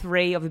 I got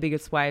 3 of the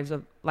biggest waves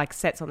of like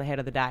sets on the head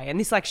of the day, and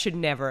this like should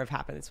never have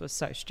happened. This was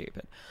so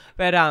stupid.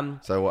 But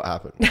So what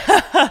happened?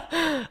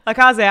 like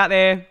I was out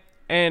there,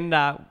 and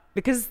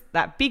because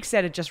that big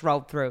set had just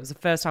rolled through, it was the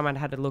first time I'd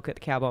had to look at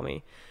the cow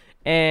bommy.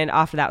 And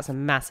after that was a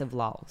massive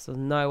lull. So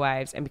there's no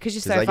waves. And because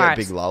you're so They far... get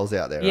big lulls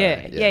out there, yeah,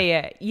 right?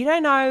 yeah. You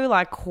don't know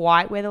like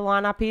quite where the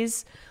lineup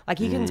is. Like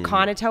you can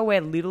kind of tell where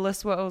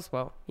littlest swirls,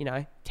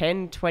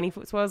 10, 20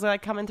 foot swirls are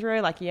like coming through.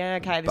 Like, yeah,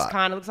 okay, this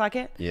kind of looks like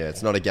it. Yeah,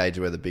 it's not a gauge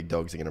where the big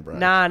dogs are going to break.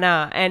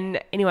 Nah. And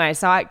anyway,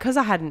 so because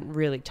I hadn't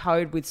really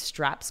towed with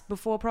straps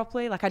before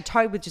properly, like I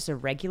towed with just a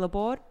regular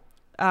board.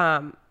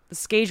 The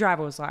ski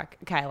driver was like,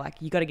 okay, like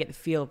you got to get the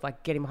feel of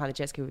like getting behind the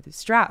jet ski with the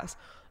straps.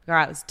 All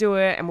right, let's do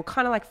it. And we're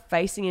kind of like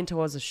facing in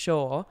towards the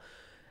shore.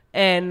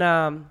 And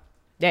I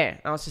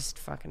was just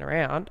fucking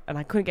around and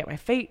I couldn't get my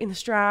feet in the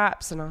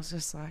straps. And I was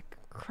just like,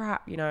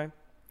 crap,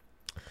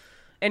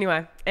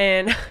 Anyway,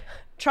 and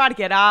tried to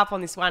get up on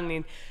this one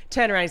and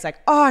turned around. He's like,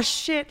 oh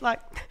shit. Like,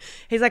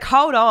 he's like,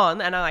 hold on.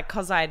 And I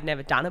cause I had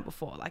never done it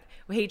before. Like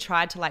he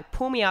tried to like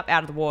pull me up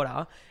out of the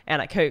water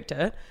and I cooked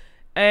it.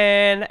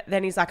 And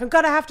then he's like, I'm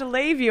going to have to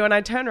leave you. And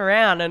I turn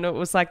around and it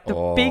was like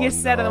the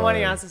biggest set of the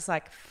morning. I was just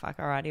like,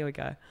 fuck, all right, here we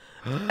go.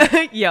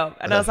 Yeah.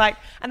 And I was like,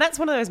 and that's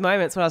one of those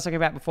moments what I was talking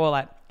about before.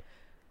 Like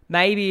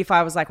maybe if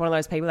I was like one of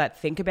those people that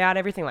think about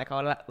everything, like,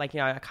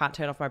 I can't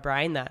turn off my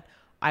brain, that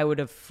I would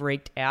have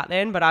freaked out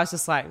then. But I was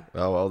just like,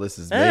 oh, well, this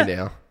is me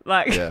now.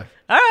 Like, yeah.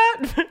 All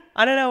right.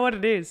 I don't know what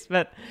it is,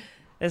 but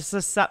it's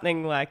just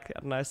something like, I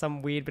don't know,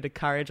 some weird bit of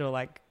courage or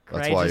like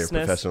courageousness. That's why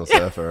you're a professional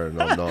surfer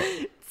and I'm not.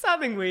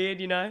 Something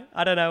weird,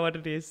 I don't know what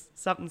it is.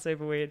 Something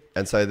super weird.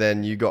 And so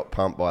then you got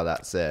pumped by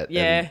that set.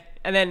 Yeah.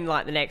 And then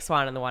like the next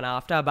one and the one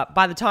after. But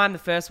by the time the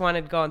first one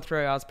had gone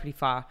through, I was pretty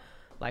far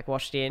like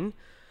washed in.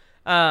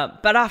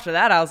 But after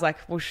that, I was like,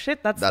 well,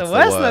 shit, that's the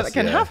worst that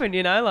can happen,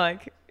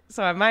 Like,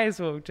 so I may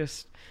as well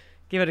just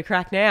give it a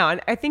crack now.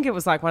 And I think it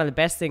was like one of the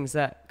best things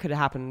that could have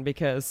happened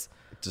because...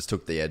 It just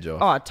took the edge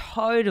off. Oh,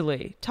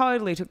 totally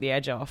took the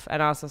edge off.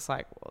 And I was just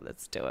like, well,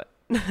 let's do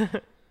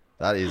it.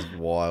 That is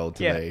wild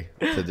to me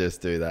to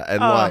just do that.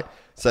 And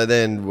so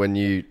then when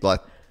you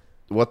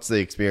what's the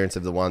experience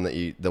of the ones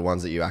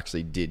that you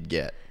actually did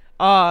get?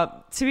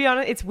 To be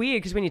honest, it's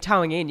weird because when you're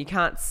towing in, you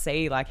can't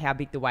see like how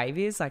big the wave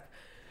is, like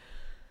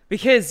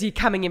because you're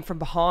coming in from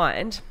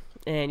behind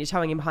and you're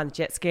towing in behind the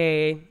jet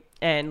ski.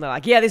 And they're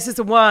like, yeah, this is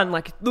the one.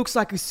 Like, it looks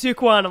like a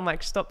sick one. I'm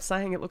like, stop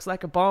saying it looks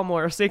like a bomb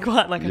or a sick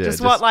one. Like, I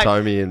just want like,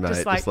 tow me in, mate.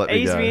 Just like, let me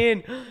ease go. me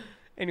in.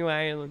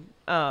 Anyway,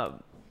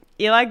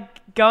 you're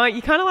like going.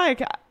 You kind of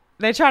like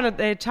they're trying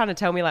to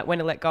tell me like when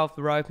to let go of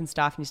the rope and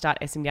stuff, and you start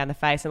S-ing down the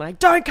face and like,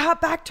 don't cut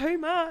back too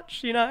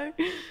much,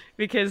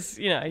 because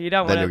you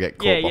don't want. Then you'll get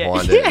caught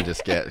behind it and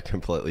just get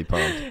completely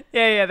pumped.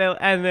 Yeah.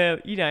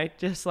 They'll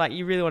just like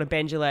you really want to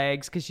bend your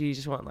legs because you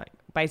just want like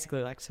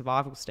basically like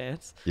survival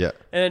stance. Yeah.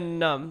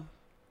 And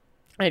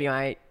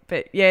anyway,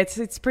 but yeah,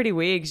 it's pretty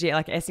weird because you're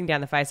like S-ing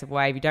down the face of a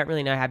wave. You don't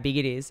really know how big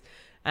it is.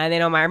 And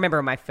then I remember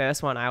on my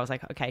first one, I was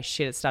like, okay,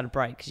 shit, it started to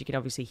break because you can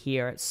obviously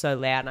hear it so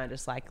loud. And I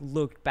just like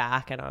looked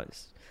back and I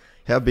was...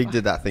 How big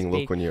did that thing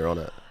look when you were on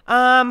it?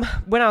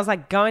 When I was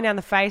like going down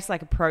the face,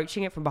 like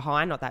approaching it from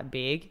behind, not that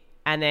big.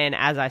 And then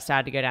as I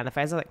started to go down the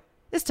face, I was like,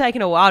 it's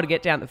taking a while to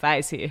get down the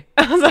face here.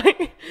 I was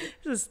like,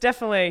 this is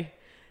definitely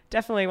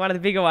one of the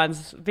bigger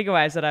waves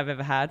that I've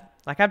ever had.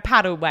 Like I'd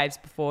paddled waves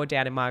before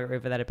down in Margaret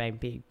River that have been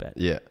big, but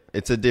yeah,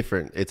 it's a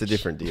different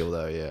deal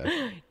though.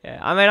 Yeah. Yeah.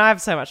 I mean, I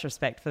have so much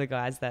respect for the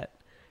guys that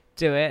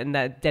do it and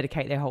that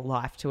dedicate their whole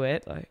life to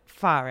it. Like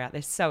far out.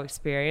 They're so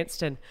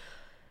experienced and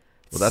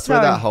well, that's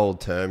where that whole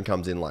term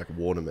comes in, like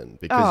waterman,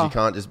 because you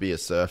can't just be a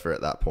surfer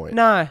at that point.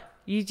 No,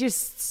 you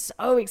just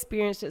so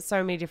experienced at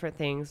so many different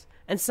things,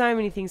 and so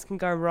many things can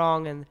go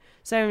wrong, and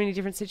so many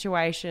different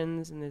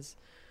situations, and there's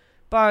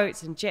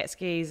boats and jet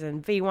skis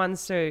and V1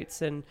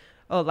 suits and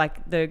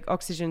like the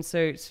oxygen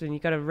suits, and you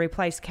got to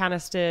replace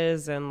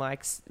canisters and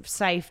like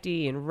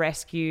safety and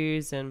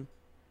rescues and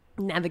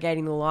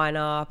navigating the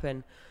lineup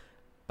and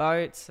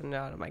boats and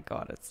oh my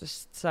god, it's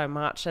just so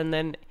much. And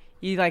then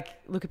you like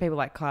look at people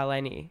like Kyle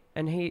Laney,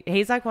 and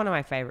he's like one of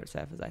my favorite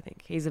surfers. I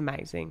think he's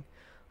amazing.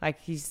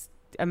 Like he's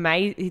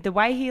amazing. The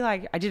way he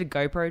like, I did a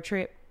GoPro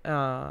trip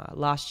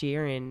last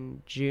year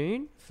in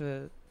June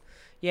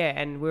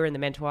and we were in the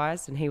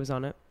Mentawais and he was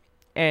on it,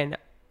 and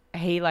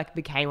he like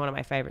became one of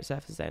my favorite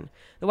surfers then.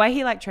 The way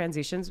he like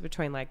transitions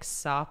between like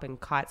SUP and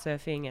kite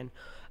surfing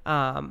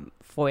and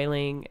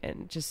foiling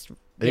and just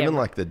even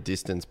like the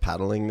distance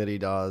paddling that he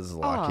does,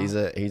 like he's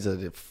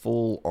a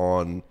full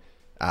on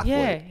athlete.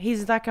 Yeah,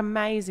 he's like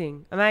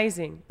amazing. The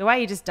way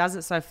he just does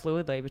it so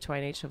fluidly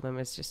between each of them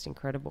is just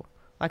incredible.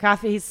 Like I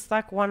think he's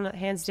like one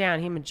hands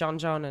down. Him and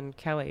John and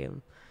Kelly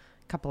and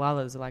a couple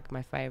others are like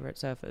my favorite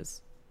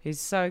surfers. He's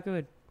so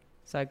good,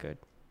 so good.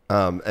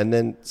 And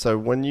then, so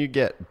when you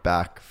get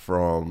back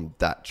from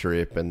that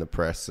trip and the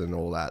press and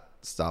all that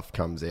stuff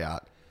comes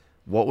out,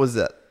 what was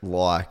it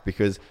like?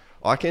 Because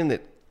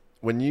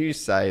when you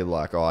say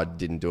like, oh, I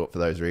didn't do it for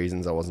those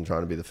reasons, I wasn't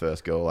trying to be the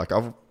first girl. Like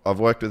I've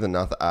worked with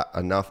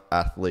enough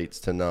athletes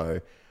to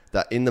know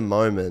that in the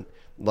moment,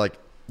 like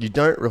you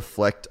don't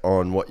reflect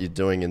on what you're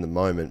doing in the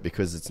moment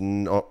because it's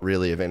not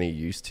really of any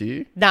use to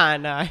you.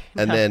 No.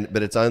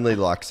 But it's only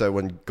like, so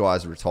when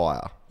guys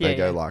retire, they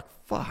go like,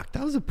 fuck,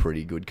 that was a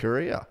pretty good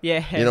career.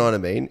 Yeah. You know what I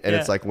mean? And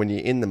it's like when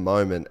you're in the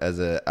moment as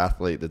an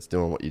athlete that's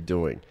doing what you're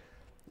doing,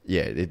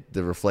 the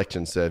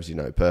reflection serves you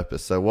no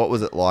purpose. So what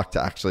was it like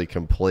to actually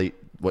complete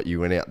what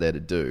you went out there to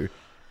do?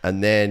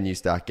 And then you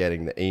start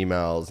getting the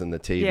emails and the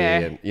TV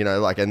and, you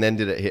know, like, and then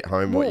did it hit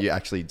home what you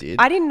actually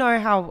did? I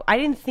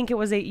didn't think it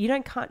was you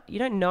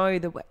don't know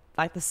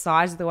the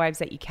size of the waves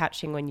that you're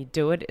catching when you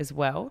do it as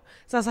well.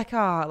 So I was like,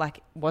 oh,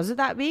 like, was it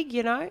that big,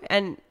 you know?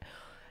 And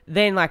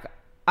then like,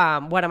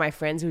 one of my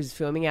friends who was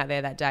filming out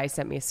there that day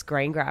sent me a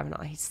screen grab and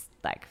I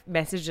like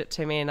messaged it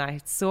to me and I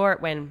saw it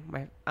when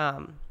my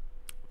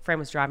friend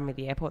was driving me to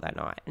the airport that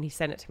night and he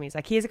sent it to me. He's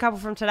like, here's a couple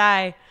from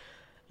today.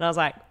 And I was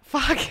like,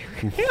 fuck,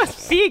 it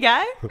was big,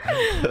 eh?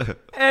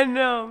 And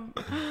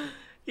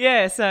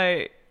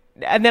so,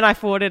 and then I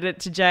forwarded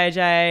it to JJ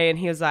and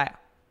he was like,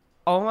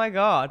 oh my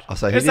God. Oh,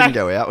 so he didn't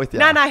go out with you?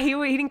 No,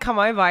 he didn't come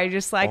over. He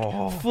just like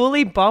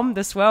fully bombed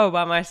the swell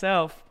by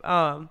myself.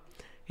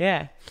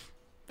 Yeah.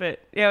 But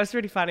yeah, it was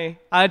really funny.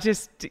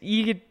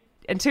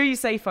 Until you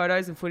see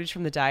photos and footage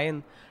from the day,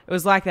 and it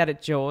was like that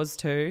at Jaws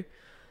too.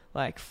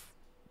 Like,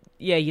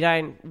 yeah, you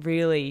don't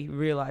really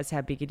realize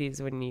how big it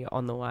is when you're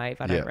on the wave.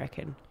 I don't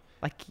reckon.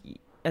 Like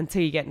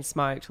until you're getting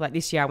smoked. Like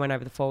this year, I went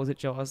over the falls at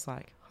Jaws.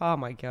 Like, oh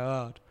my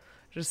God,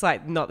 just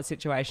like not the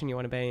situation you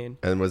want to be in.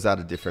 And was that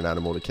a different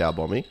animal to cow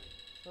bombing?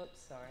 Oops,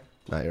 sorry.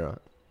 No, you're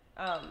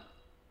right.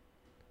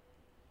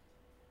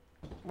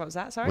 What was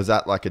that? Sorry. Was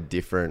that like a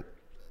different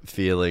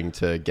feeling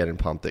to getting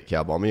pumped at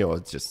cow bombing, or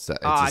it's just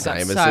the same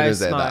as soon as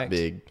they're that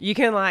big? You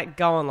can like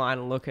go online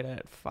and look at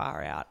it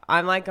far out.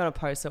 I'm like going to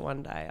post it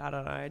one day. I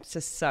don't know. It's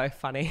just so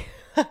funny.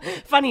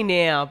 Funny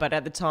now, but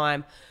at the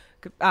time,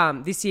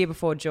 this year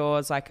before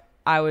Jaws, like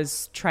I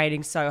was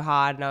training so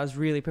hard and I was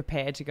really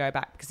prepared to go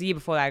back because the year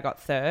before that I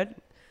got third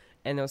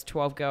and there was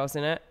 12 girls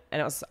in it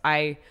and it was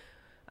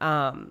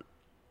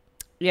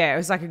it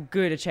was like a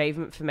good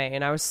achievement for me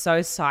and I was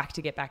so psyched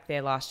to get back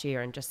there last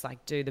year and just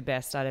like do the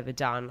best I'd ever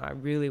done. I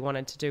really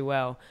wanted to do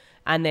well.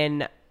 And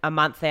then a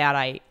month out,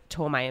 I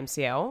tore my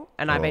MCL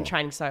and I've been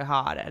training so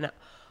hard and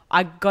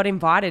I got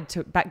invited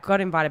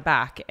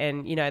back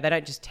and, you know, they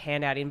don't just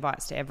hand out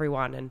invites to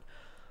everyone. And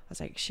I was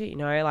like, shit, you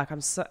know, like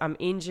I'm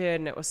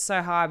injured and it was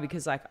so hard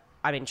because like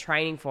I've been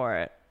training for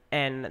it.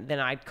 And then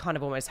I kind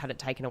of almost had it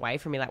taken away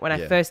from me. Like when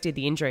I first did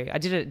the injury, I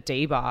did it at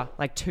D-bar,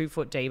 like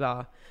 2-foot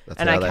D-bar.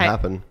 That's how they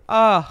happen.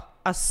 Oh,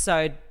 I was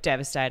so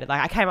devastated.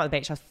 Like I came out the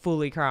beach, I was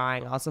fully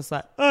crying. I was just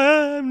like,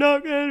 I'm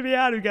not going to be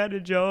able to go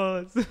to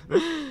Jaws.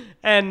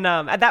 And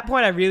at that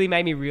point, it really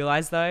made me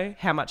realize though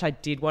how much I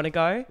did want to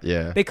go.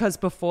 Yeah. Because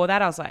before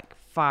that, I was like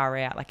far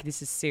out. Like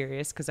this is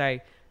serious because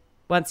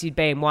once you'd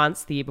been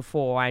once the year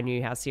before, I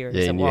knew how serious it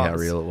was. Yeah, you knew how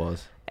real it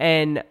was.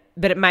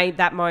 But it made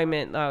that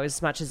moment though,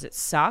 as much as it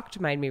sucked,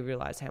 made me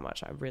realize how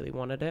much I really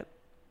wanted it.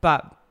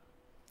 But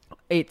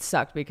it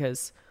sucked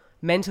because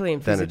mentally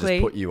and physically. Then it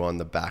just put you on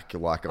the back,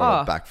 like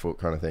on a back foot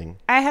kind of thing.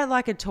 I had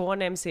like a torn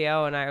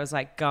MCL and I was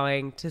like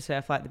going to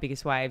surf like the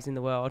biggest waves in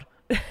the world.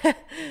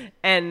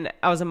 And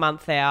I was a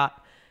month out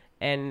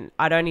and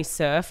I'd only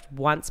surfed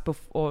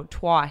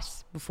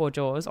twice before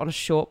Jaws on a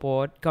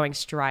shortboard going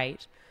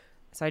straight.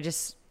 So I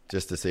just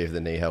to see if the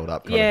knee held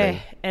up kind of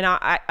thing. And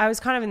I was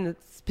kind of in the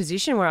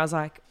position where I was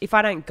like, if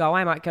I don't go,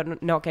 I might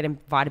not get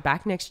invited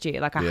back next year.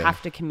 Like I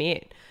have to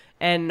commit.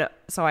 And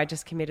so I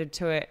just committed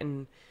to it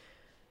and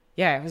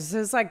it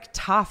was like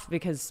tough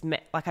because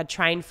like I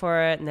trained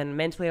for it and then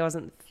mentally I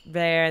wasn't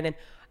there. And then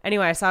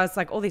anyway, so I was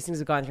like, all these things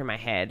were going through my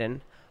head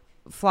and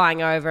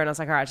flying over and I was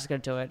like, all right, just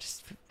got to do it.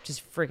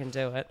 Just freaking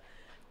do it.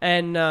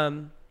 And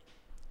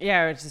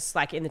it's just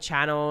like in the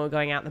channel,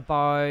 going out in the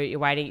boat, you're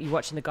waiting, you're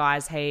watching the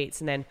guys'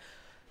 heats and then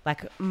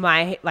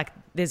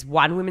there's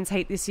one women's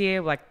heat this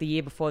year. Like the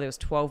year before there was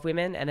 12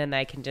 women and then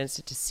they condensed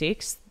it to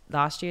 6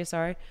 last year,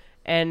 sorry.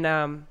 And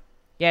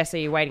so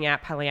you're waiting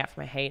out, paddling out for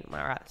my heat. I'm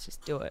like, all right, let's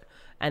just do it.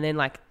 And then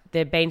like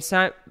the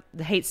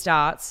heat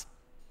starts,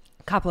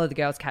 a couple of the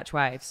girls catch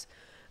waves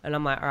and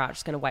I'm like, all right, I'm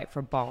just going to wait for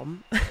a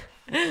bomb.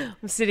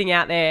 I'm sitting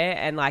out there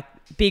and like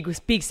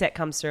big set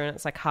comes through and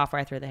it's like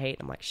halfway through the heat.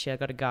 I'm like, shit, I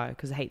got to go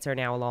because the heats are an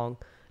hour long.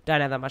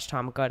 Don't have that much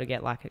time. I've got to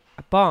get like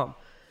a bomb.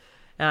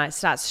 And I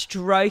start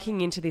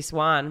stroking into this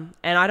one.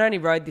 And I'd only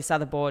rode this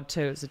other board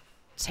too. It was a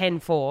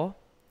 10-4.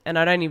 And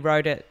I'd only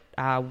rode it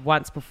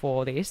once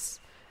before this.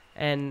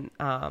 And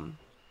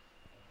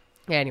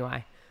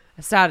anyway,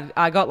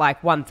 I got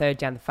like 1/3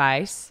 down the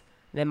face.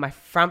 And then my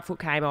front foot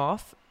came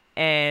off.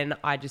 And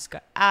I just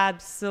got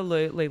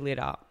absolutely lit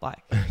up. Like,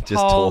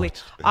 Just holy.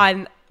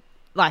 torched.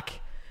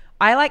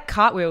 I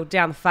cartwheeled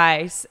down the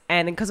face.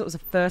 And then because it was the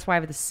first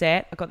wave of the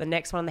set, I got the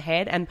next one on the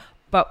head.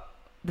 But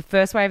the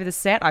first wave of the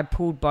set, I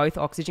pulled both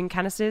oxygen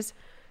canisters.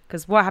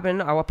 Because what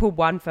happened, I pulled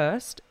one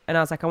first. And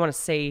I was like, I want to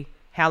see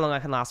how long I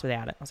can last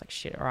without it. I was like,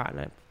 shit, all right, and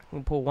I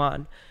can pull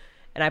one.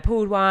 And I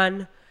pulled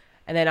one.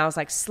 And then I was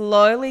like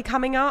slowly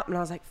coming up. And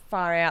I was like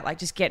far out, like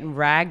just getting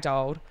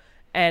ragdolled.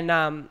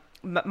 And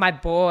my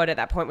board at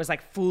that point was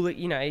like full,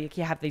 you know,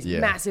 you have these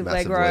massive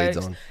leg leads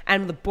ropes, on.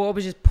 and the board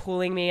was just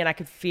pulling me, and I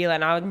could feel it,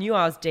 and I knew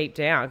I was deep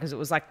down because it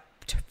was like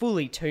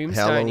fully tombstoning.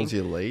 How long was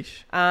your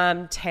leash?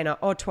 10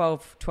 or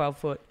 12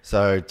 foot.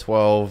 So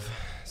 12.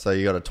 So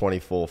you got a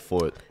 24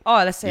 foot. Oh,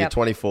 let's see. You're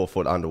 24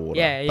 foot underwater.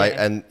 Yeah.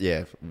 And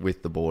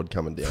with the board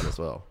coming down as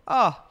well.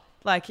 Oh,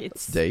 like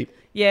it's Deep.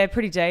 Yeah,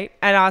 pretty deep.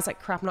 And I was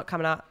like, crap, I'm not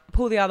coming up.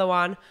 Pull the other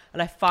one,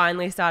 and I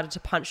finally started to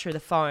punch through the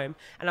foam,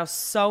 and I was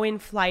so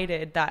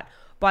inflated that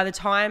by the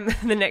time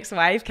the next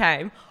wave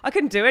came, I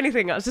couldn't do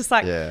anything. I was just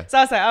like, So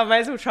I was like, I may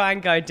as well try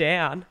and go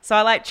down. So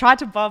I like tried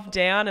to bob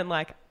down, and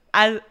like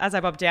as I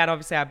bobbed down,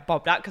 obviously I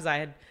bobbed up because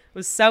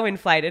was so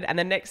inflated, and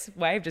the next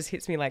wave just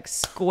hits me like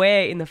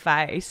square in the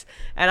face,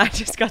 and I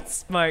just got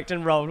smoked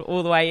and rolled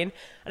all the way in.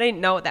 I didn't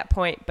know at that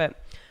point, but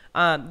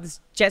this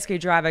jet ski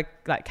driver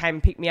like came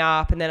and picked me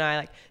up, and then I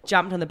like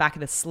jumped on the back of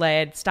the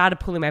sled, started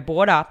pulling my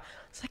board up.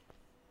 It's like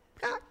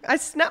I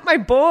snapped my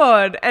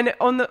board, and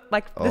on the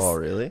like. Oh,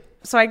 really?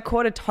 So I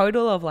caught a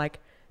total of like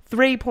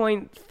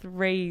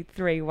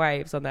 3.33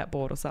 waves on that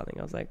board or something.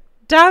 I was like,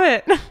 damn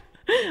it.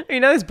 You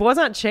know, those boards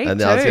aren't cheap, And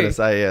too. I was going to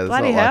say, yeah, it's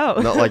Bloody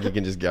hell. not like you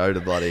can just go to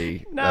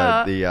bloody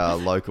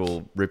the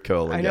local Rip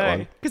Curl and get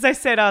one.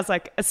 Because I was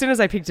like, as soon as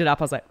I picked it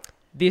up, I was like,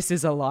 this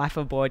is a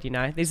lifer board, you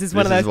know. This is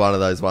This one is one of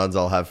those ones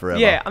I'll have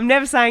forever. Yeah, I'm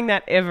never saying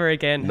that ever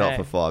again. Not hey.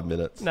 for 5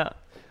 minutes. No.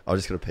 I'm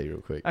just going to pee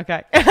real quick.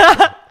 Okay.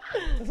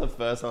 That's the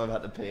first time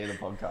I've had to pee in a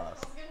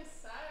podcast.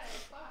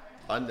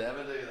 I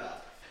never do that.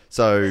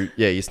 So,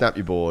 yeah, you snap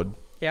your board.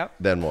 Yep.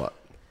 Then what?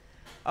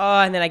 Oh,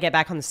 and then I get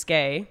back on the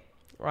ski,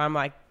 where I'm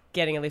like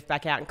getting a lift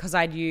back out. And because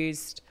I'd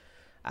used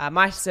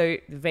my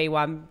suit, the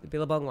V1, the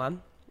Billabong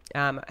one,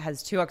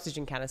 has 2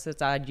 oxygen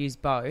canisters. I'd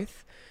used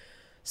both.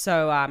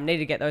 So needed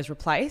to get those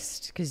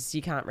replaced because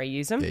you can't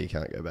reuse them. Yeah, you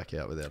can't go back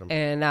out without them.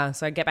 And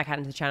so I get back out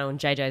into the channel, and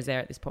JJ's there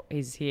at this point.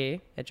 He's here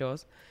at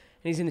Jaws,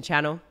 and he's in the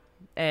channel.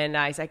 And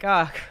he's like,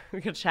 oh,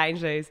 we could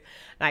change these.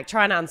 And like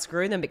trying to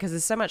unscrew them because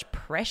there's so much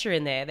pressure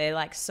in there. They're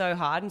like so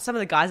hard. And some of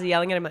the guys are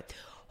yelling at him like,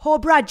 oh,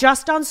 Brad,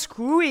 just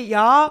unscrew it,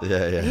 yeah.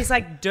 Yeah. He's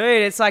like,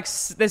 dude, it's like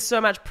there's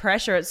so much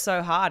pressure. It's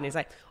so hard. And he's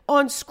like,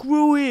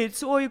 unscrew it.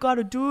 It's all you got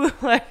to do.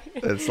 Like,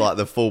 it's like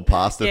the full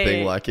pasta Yeah,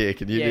 thing. yeah. Like, here,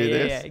 can you do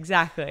this? Yeah,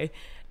 exactly.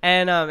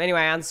 And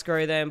anyway,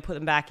 unscrew them, put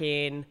them back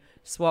in,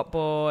 swap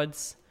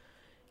boards,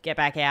 get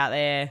back out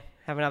there,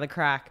 have another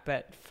crack,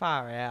 but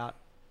far out.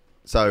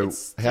 So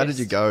It's how did just-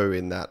 you go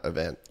in that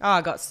event? Oh,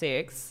 I got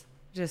 6.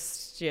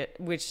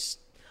 Which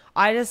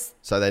I just...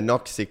 So they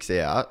knocked 6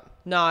 out.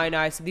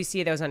 No. So this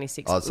year there was only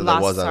 6. Oh, so there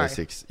was only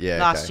 6. Yeah,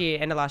 Last okay.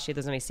 year, end of last year, there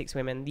was only 6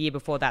 women. The year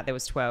before that, there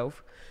was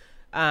 12.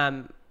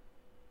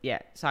 Yeah,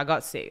 so I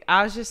got 6.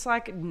 I was just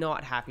like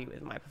not happy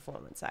with my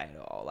performance at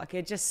all. Like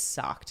it just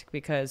sucked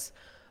because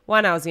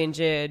one, I was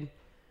injured,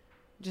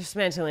 just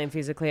mentally and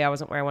physically I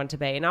wasn't where I wanted to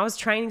be. And I was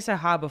training so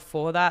hard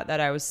before that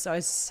I was so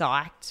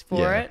psyched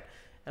for it.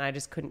 And I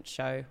just couldn't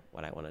show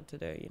what I wanted to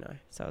do, you know.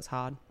 So it was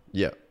hard.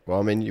 Yeah. Well,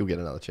 I mean, you'll get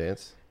another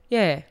chance.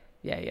 Yeah.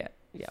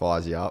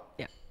 Fires you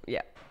up.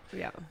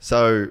 Yeah.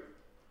 So,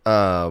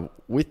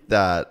 with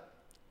that,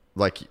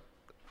 like,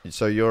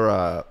 so you're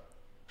a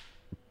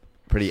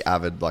pretty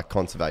avid, like,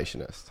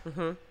 conservationist.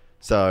 Mm-hmm.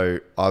 So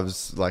I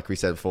was, like we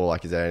said before,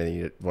 like, is there anything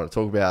you want to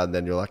talk about? And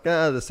then you're like,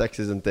 the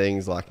sexism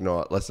things, like,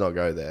 let's not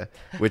go there,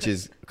 which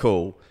is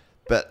cool.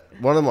 But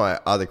one of my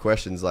other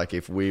questions, like,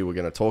 if we were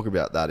going to talk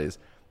about that is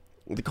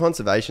the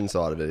conservation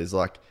side of it is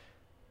like,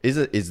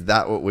 is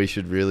that what we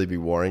should really be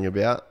worrying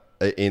about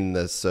in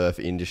the surf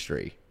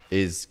industry?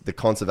 Is the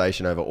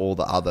conservation over all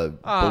the other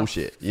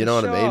bullshit. You know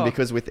what I mean?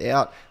 Because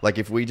without, like,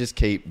 if we just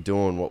keep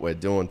doing what we're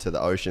doing to the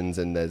oceans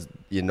and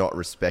you're not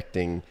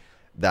respecting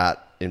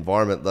that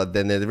environment,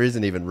 then there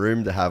isn't even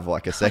room to have,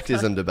 like, a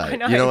sexism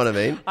debate. You know what I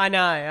mean? I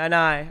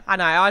know.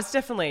 I was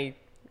definitely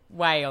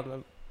way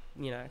on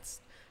the, it's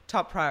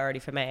top priority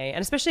for me.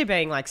 And especially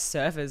being, like,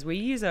 surfers, we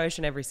use the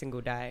ocean every single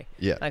day.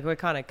 Yeah. Like, we're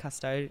kind of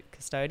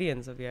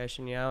custodians of the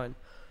ocean, and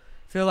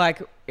feel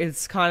like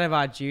it's kind of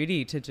our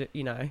duty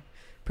to,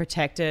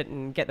 protect it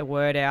and get the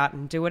word out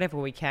and do whatever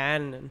we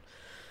can.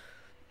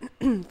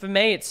 And for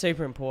me, it's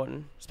super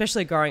important,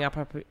 especially growing up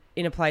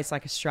in a place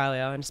like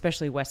Australia and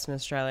especially Western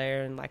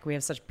Australia. And like, we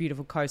have such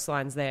beautiful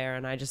coastlines there.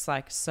 And I just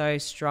like so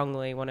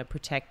strongly want to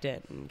protect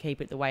it and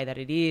keep it the way that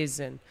it is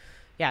and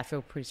yeah, I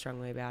feel pretty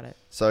strongly about it.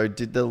 So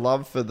did the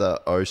love for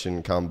the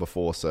ocean come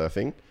before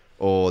surfing,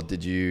 or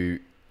did you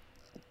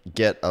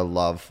get a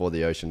love for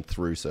the ocean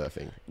through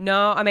surfing?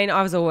 No, I mean,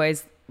 I was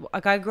always,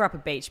 like, I grew up a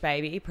beach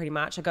baby, pretty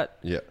much. I got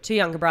two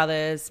younger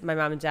brothers. My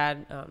mum and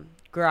dad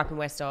grew up in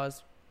West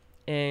Oz,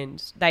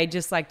 and they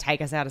just, like,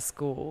 take us out of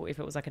school if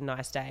it was, like, a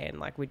nice day, and,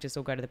 like, we'd just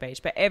all go to the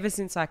beach. But ever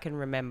since I can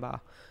remember,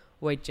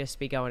 we'd just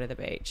be going to the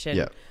beach.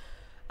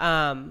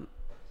 And,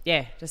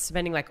 just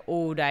spending, like,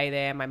 all day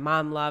there. My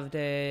mum loved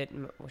it.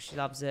 Well, she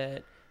loves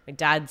it. My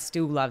dad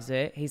still loves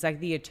it. He's, like,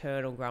 the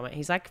eternal grommet.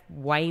 He's, like,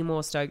 way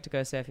more stoked to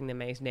go surfing than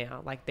me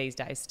now, like, these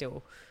days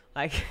still.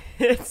 Like,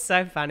 it's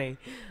so funny.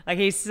 Like,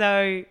 he's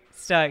so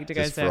stoked to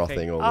Just go surfing.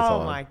 frothing all the time.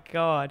 Oh, my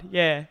God.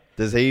 Yeah.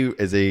 Is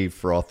he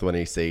froth when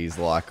he sees,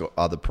 like,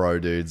 other pro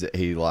dudes that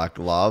he, like,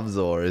 loves,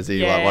 or is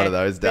he like one of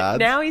those dads?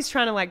 But now he's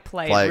trying to, like,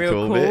 play Play it it real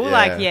cool cool. bit,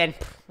 yeah.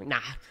 Like, nah,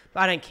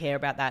 I don't care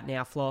about that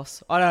now,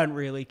 Floss. I don't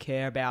really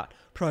care about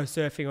pro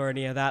surfing or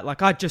any of that.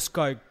 Like, I just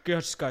go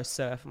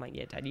surf. I'm like,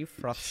 yeah, Dad, you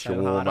froth so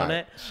Sure, hard on mate.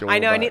 it. Sure, I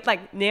know, mate. and it,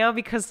 like, now,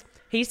 because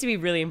he used to be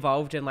really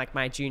involved in, like,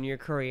 my junior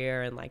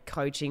career and, like,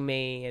 coaching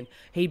me, and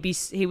he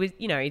would,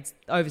 you know, he'd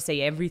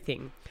oversee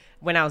everything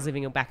when I was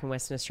living back in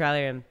Western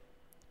Australia, and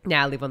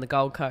now I live on the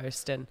Gold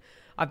Coast, and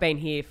I've been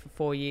here for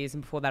 4 years,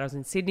 and before that I was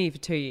in Sydney for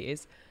 2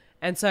 years.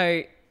 And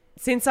so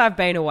since I've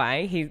been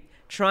away, he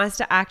tries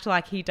to act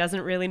like he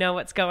doesn't really know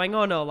what's going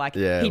on, or like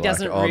he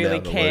doesn't I'm really out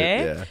of the loop,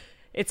 care. yeah.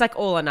 It's like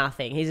all or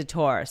nothing. He's a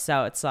Taurus,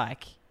 so it's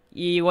like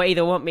you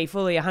either want me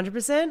fully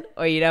 100%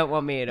 or you don't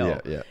want me at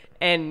all. Yeah.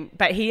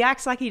 But he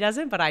acts like he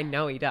doesn't, but I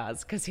know he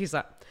does, because he's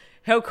like,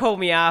 he'll call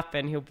me up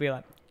and he'll be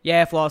like,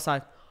 yeah, Floss,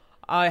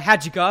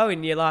 how'd you go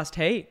in your last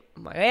heat?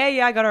 I'm like,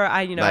 yeah, I got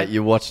her, Mate,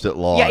 you watched it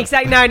live. Yeah,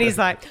 exactly. No, and he's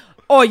like,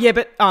 oh, yeah,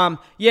 but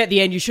at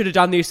the end you should have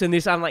done this and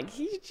this. I'm like,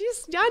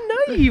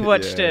 I know you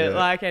watched it. Yeah.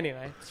 Like,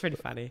 anyway, it's pretty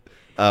funny.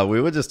 We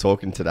were just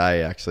talking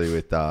today, actually,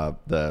 with our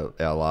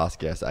last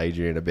guest,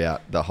 Adrian,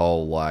 about the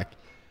whole, like,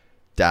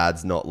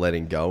 dads not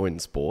letting go in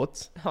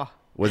sports. Oh.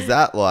 Was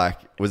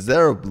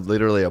there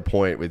literally a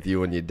point with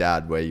you and your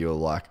dad where you were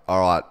like,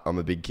 all right, I'm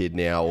a big kid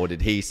now? Or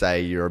did he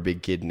say you're a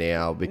big kid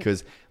now?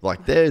 Because,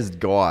 like, there's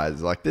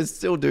guys, like, there's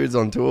still dudes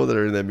on tour that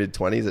are in their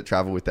mid-20s that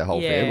travel with their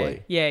whole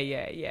family.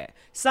 Yeah.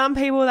 Some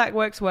people that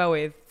works well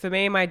with. For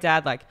me and my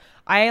dad, like,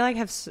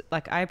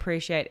 I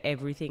appreciate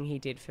everything he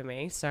did for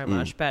me so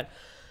much, but...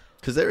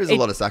 Because there is a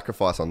lot of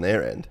sacrifice on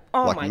their end.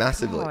 Oh, like, my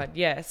massively. God,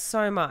 yeah,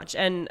 so much.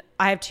 And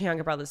I have two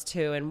younger brothers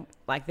too, and,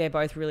 like, they're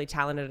both really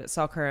talented at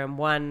soccer, and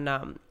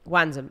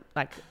one's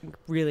like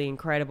really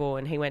incredible,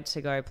 and he went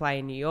to go play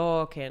in New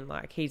York, and,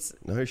 like, he's...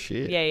 No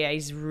shit. Yeah,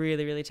 he's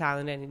really, really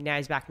talented, and now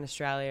he's back in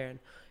Australia, and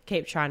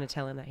keep trying to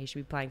tell him that he should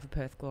be playing for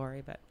Perth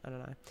Glory, but I don't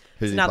know. Who It's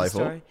did he another play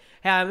for?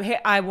 story.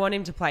 I want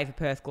him to play for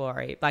Perth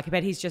Glory, like,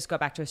 but he's just got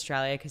back to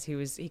Australia because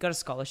he got a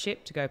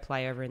scholarship to go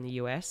play over in the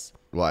US.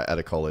 Like, at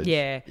a college?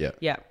 Yeah,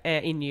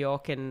 in New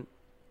York, and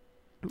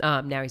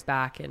now he's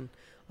back, and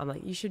I'm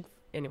like, you should...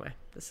 Anyway,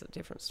 this is a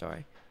different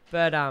story.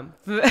 But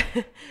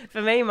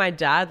for me and my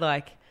dad,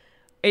 like,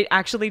 it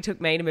actually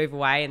took me to move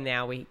away, and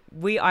now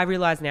I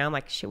realize now, I'm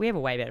like, shit, we have a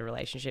way better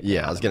relationship.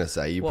 Yeah, now. I was going to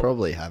say, you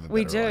probably have a better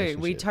relationship.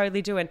 We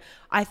totally do. And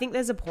I think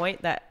there's a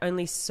point that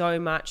only so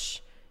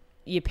much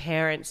your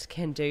parents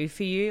can do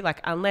for you,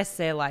 like, unless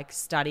they're, like,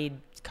 studied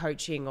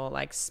coaching or,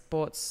 like,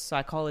 sports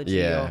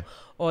psychology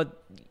or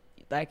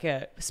like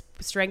a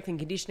strength and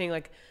conditioning,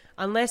 like,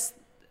 unless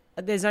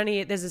there's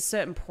a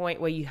certain point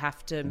where you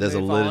have to There's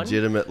move a on.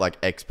 legitimate, like,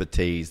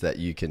 expertise that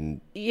you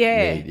can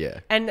need.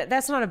 Yeah. And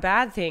that's not a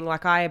bad thing.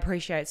 Like, I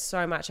appreciate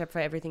so much for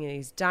everything that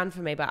he's done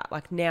for me, but,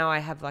 like, now I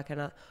have, like,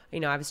 I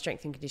have a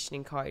strength and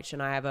conditioning coach,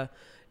 and I have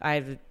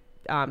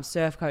a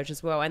surf coach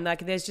as well, and,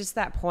 like, there's just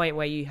that point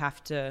where you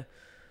have to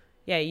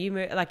you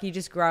move, like, you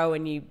just grow,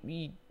 and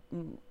you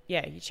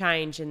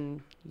change,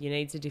 and your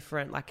needs are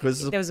different. Like,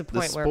 there was a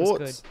point where it was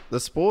good. The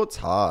sport's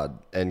hard,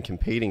 and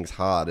competing's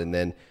hard, and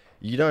then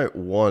you don't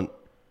want,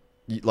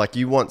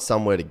 you want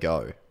somewhere to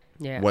go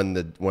when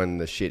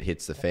the shit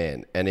hits the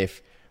fan. And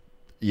if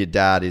your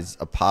dad is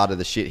a part of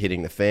the shit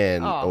hitting the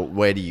fan, or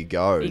where do you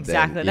go?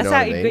 Exactly. Then, That's know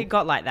how what I mean? it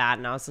got like that,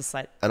 and I was just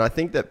like... And I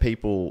think that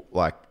people,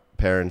 like,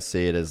 parents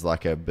see it as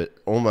like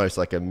almost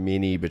like a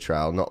mini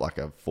betrayal, not like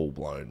a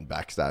full-blown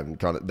backstab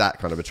that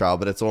kind of betrayal,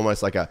 but it's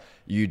almost like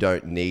you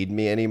don't need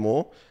me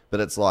anymore. But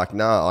it's like,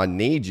 no, I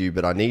need you,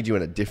 but I need you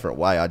in a different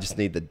way. I just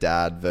need the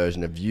dad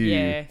version of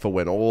you for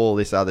when all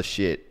this other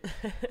shit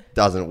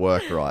doesn't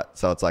work right.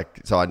 So it's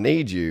like, so I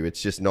need you.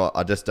 It's just not,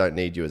 I just don't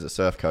need you as a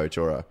surf coach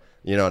or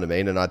you know what I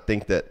mean? And I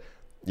think that,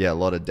 a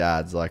lot of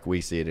dads, like,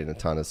 we see it in a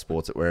ton of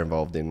sports that we're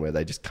involved in, where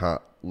they just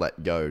can't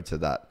let go to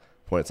that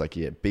point. It's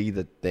like, be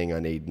the thing I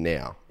need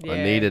now. I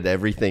needed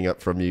everything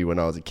from you when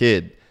I was a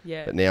kid.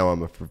 Yeah. But now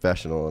I'm a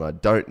professional, and I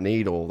don't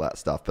need all that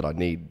stuff, but I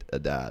need a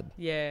dad.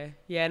 Yeah.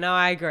 Yeah, no,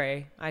 I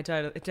agree. I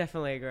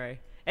definitely agree.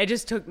 It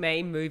just took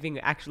me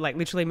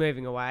literally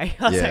moving away.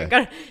 I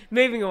was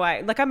moving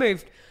away. Like, I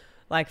moved,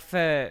 like,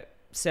 for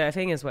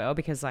surfing as well,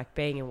 because, like,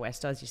 being in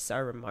West Oz, you're so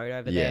remote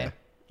over there.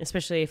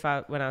 Especially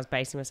when I was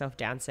basing myself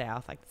down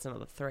south, like, it's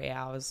another 3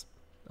 hours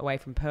away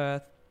from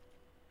Perth.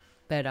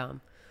 But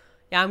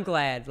yeah, I'm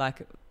glad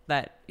like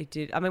that it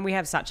did. I mean, we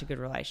have such a good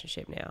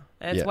relationship now,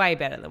 and it's way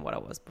better than what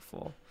it was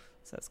before.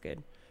 So that's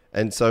good.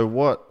 And so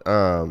what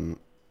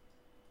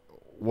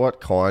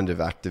kind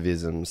of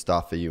activism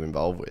stuff are you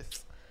involved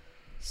with?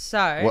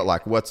 So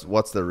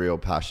what's the real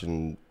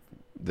passion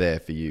there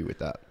for you with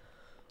that?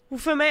 Well,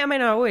 for me, I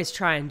mean, I always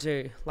try and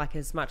do like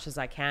as much as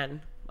I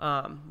can.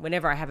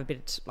 Whenever I have a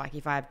bit, like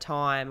if I have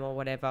time or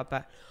whatever.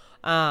 But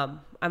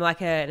I'm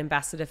like an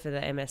ambassador for the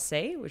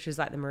MSC, which is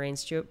like the Marine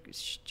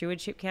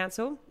Stewardship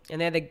Council, and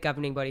they're the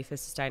governing body for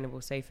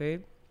sustainable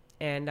seafood.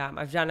 And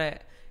I've done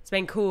it. It's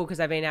been cool because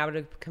I've been able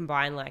to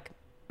combine like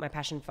my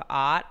passion for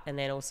art and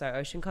then also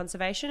ocean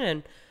conservation.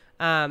 And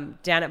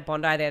down at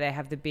Bondi there, they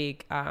have the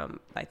big,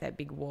 like that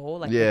big wall,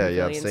 like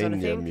I've seen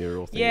the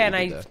mural thing. Yeah, and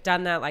I've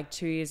done that like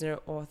 2 years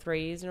or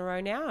 3 years in a row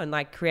now, and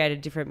like created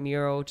a different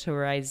mural to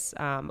raise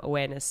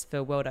awareness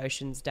for World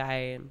Oceans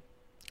Day, and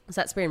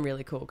so that's been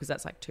really cool because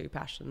that's like two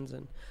passions,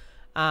 and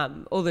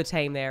all the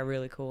team there are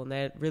really cool and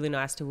they're really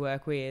nice to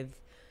work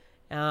with.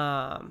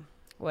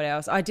 What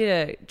else? I did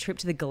a trip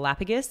to the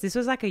Galapagos. This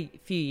was like a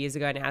few years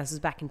ago now. This was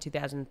back in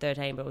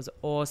 2013, but it was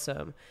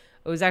awesome.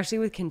 It was actually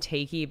with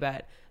Kentucky,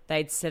 but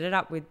they'd set it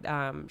up with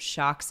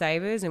shark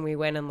savers, and we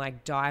went and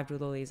like dived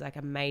with all these like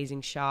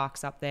amazing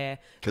sharks up there.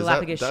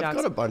 Galapagos sharks. They've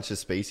got a bunch of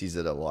species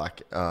that are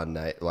like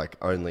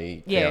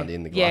only found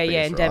in the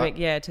Galapagos, endemic,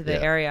 right? to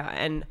the area.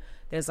 And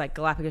there's like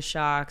Galapagos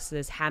sharks.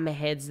 There's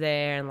hammerheads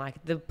there, and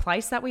like the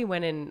place that we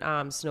went and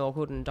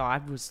snorkeled and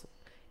dived was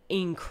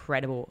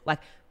incredible. Like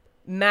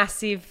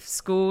massive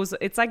schools.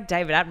 It's like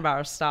David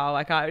Attenborough style.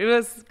 Like it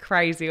was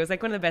crazy. It was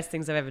like one of the best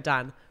things I've ever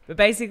done. But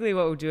basically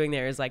what we're doing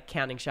there is like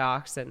counting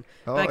sharks and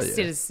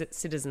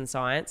citizen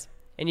science.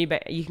 And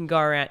you can go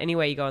around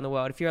anywhere you go in the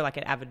world. If you're like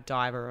an avid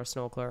diver or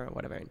snorkeler or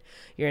whatever, and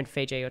you're in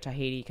Fiji or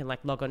Tahiti, you can like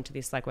log on to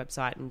this like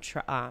website and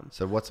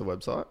so what's the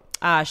website?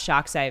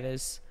 Shark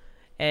Savers.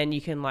 And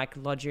you can like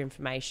lodge your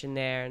information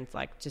there and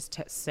like just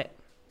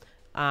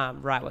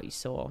write what you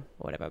saw or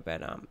whatever.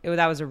 But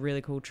that was a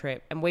really cool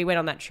trip. And we went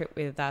on that trip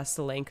with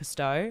Celine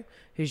Cousteau,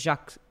 who's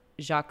Jacques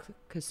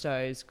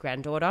Cousteau's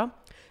granddaughter.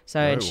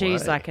 So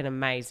she's like an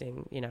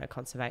amazing,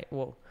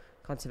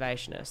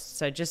 conservationist.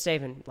 So just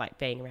even like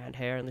being around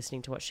her and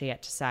listening to what she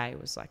had to say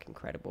was like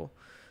incredible.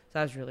 So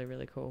that was really,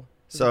 really cool.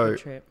 It was a good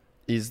trip.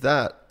 Is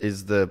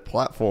the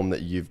platform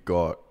that you've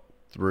got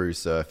through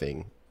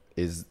surfing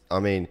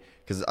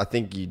because I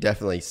think you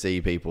definitely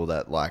see people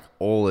that like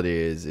all it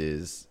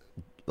is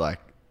like,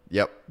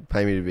 yep,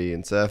 pay me to be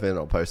in surfing.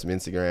 I'll post some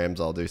Instagrams.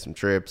 I'll do some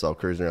trips. I'll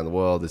cruise around the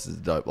world. This is a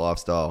dope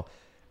lifestyle.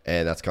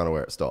 And that's kind of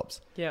where it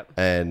stops. Yep.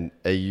 And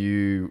are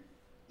you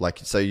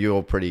so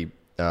you're pretty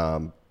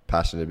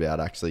passionate about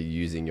actually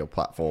using your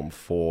platform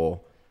for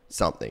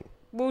something?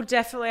 Well,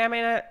 definitely. I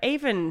mean,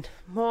 even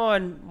more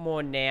and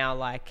more now,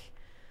 like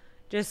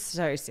just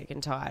so sick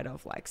and tired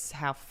of like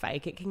how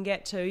fake it can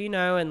get to,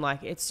 and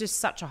like it's just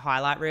such a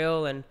highlight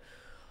reel. And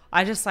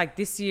I just like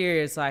this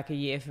year is like a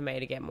year for me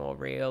to get more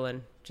real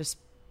and just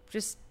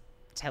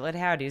tell it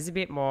how it is a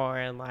bit more.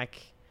 And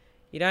like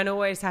you don't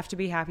always have to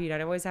be happy, you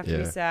don't always have to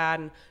be sad,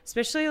 and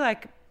especially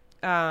like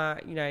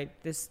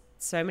there's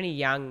so many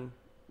young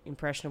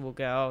impressionable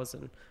girls,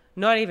 and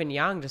not even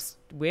young, just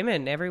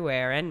women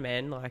everywhere and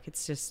men. Like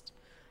it's just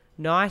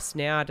nice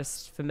now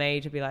just for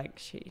me to be like,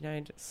 shit,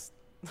 just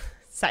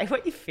say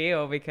what you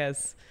feel,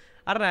 because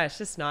I don't know, it's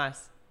just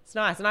nice. It's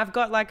nice. And I've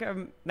got like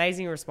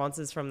amazing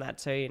responses from that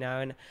too,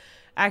 and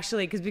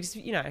actually because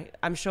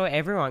I'm sure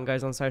everyone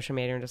goes on social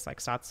media and just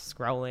like starts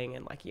scrolling,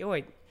 and like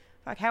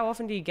like how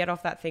often do you get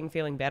off that thing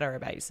feeling better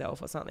about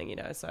yourself or something,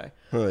 so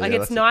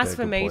it's nice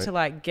for me to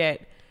like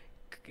get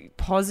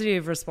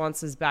positive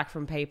responses back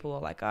from people, or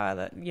like, oh,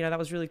 that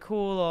was really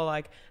cool, or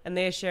like, and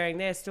they're sharing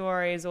their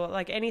stories, or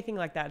like anything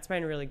like that. It's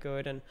been really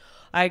good. And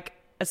like,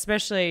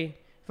 especially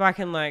if I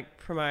can like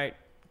promote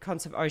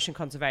ocean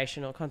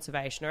conservation or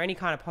any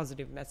kind of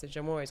positive message,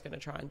 I'm always going to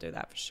try and do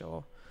that for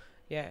sure.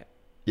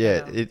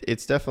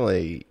 It's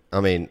definitely,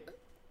 I mean,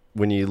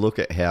 when you look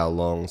at how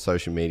long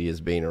social media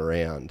has been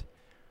around,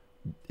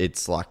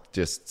 it's like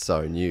just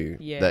so new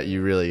that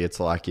you really, it's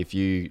like if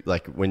you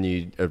like when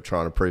you are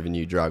trying to prove a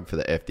new drug for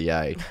the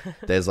FDA,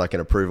 there's like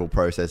an approval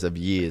process of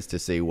years to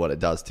see what it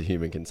does to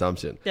human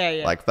consumption.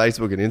 Like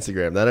Facebook and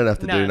Instagram, they don't have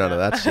to do none of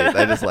that shit.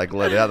 They just like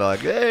let it out. They're like,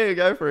 hey,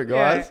 go for it,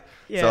 guys.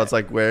 So it's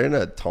like we're in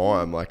a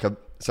time like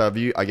so have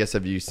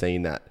you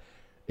seen that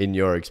in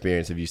your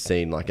experience? Have you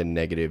seen like a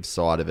negative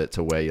side of it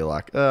to where you're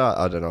like,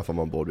 I don't know if I'm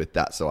on board with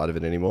that side of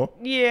it anymore?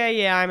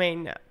 I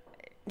mean,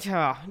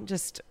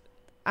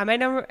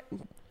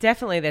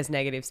 definitely there's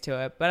negatives to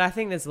it, but I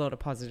think there's a lot of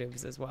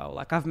positives as well.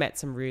 Like I've met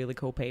some really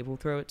cool people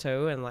through it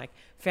too, and like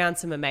found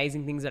some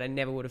amazing things that I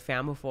never would have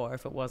found before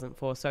if it wasn't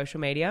for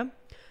social media.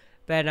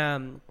 But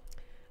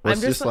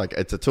it's just like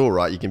it's a tool,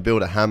 right? You can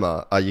build a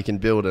hammer, you can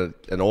build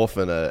an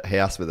orphan a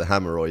house with a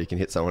hammer, or you can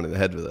hit someone in the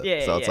head with it.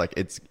 It's like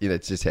it's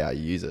it's just how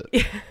you use it.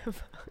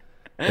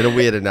 In a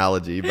weird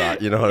analogy,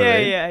 but you know what I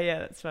mean? Yeah,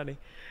 that's funny.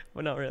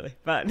 Well, not really,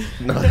 but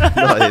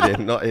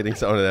not hitting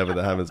someone in the head with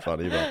a hammer is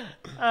funny,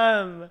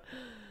 but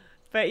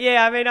But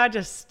yeah, I mean,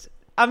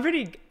 I'm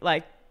pretty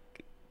like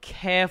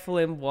careful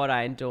in what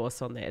I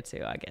endorse on there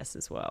too, I guess,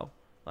 as well.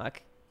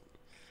 Like,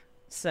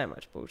 so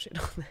much bullshit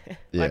on there.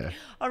 Yeah. Like,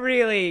 I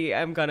really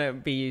am gonna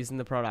be using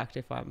the product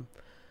if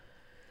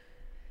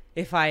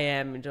I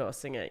am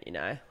endorsing it, you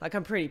know. Like,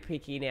 I'm pretty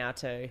picky now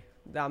too.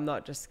 I'm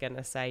not just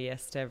gonna say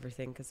yes to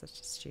everything because it's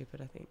just stupid,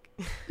 I think.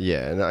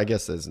 Yeah, and I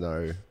guess there's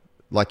no,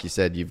 like you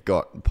said, you've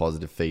got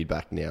positive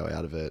feedback now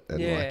out of it, and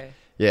like,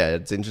 yeah,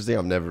 it's interesting.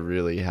 I've never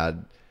really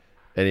had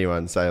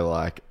anyone say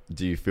like,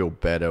 "Do you feel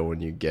better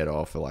when you get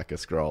off like a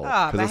scroll?"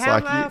 Because it's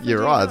like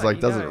you're right. It's like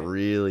doesn't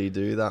really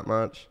do that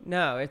much.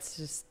 No, it's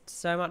just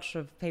so much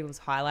of people's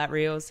highlight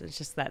reels. It's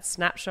just that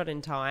snapshot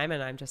in time,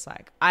 and I'm just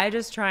like, I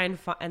just try and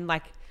find, and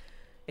like,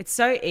 it's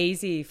so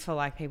easy for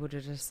like people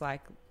to just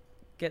like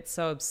get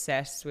so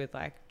obsessed with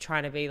like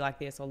trying to be like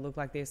this or look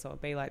like this or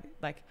be like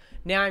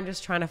now I'm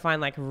just trying to find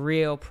like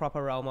real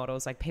proper role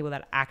models, like people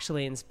that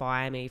actually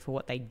inspire me for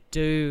what they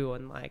do,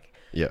 and like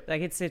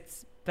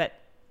it's but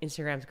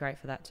Instagram's great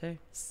for that too.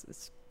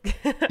 It's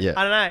yeah.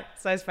 I don't know.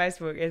 So is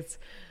Facebook.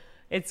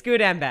 It's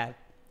good and bad.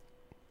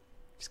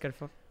 Just got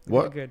to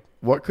good.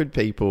 What could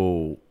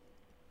people?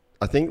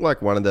 I think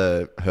like one of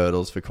the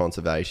hurdles for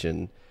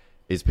conservation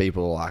is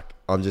people like,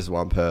 I'm just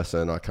one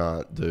person. I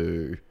can't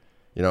do,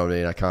 you know what I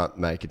mean? I can't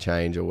make a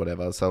change or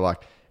whatever. So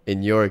like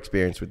in your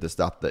experience with the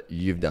stuff that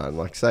you've done,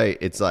 like say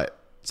it's like,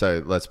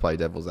 so let's play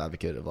devil's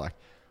advocate of like,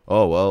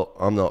 oh, well,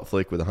 I'm not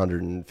Flick with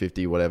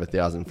 150 whatever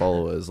thousand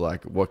followers.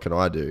 Like, what can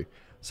I do?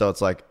 So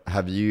it's like,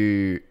 have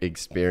you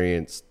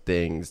experienced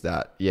things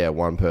that, yeah,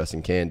 one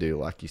person can do?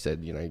 Like you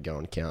said, you know, you go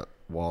and count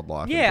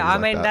wildlife. Yeah, I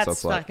mean, that.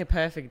 that's so like a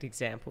perfect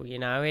example, you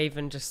know,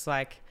 even just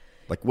like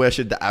where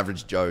should the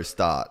average Joe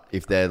start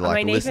if they're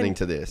like listening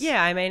to this?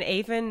 Yeah, I mean,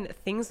 even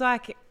things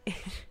like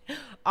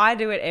I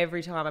do it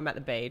every time I'm at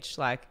the beach,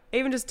 like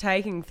even just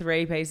taking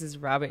 3 pieces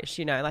of rubbish,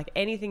 you know, like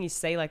anything you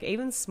see, like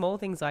even small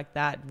things like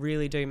that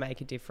really do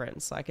make a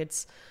difference. Like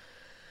it's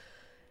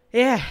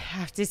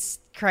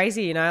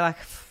crazy, you know, like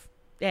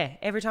yeah,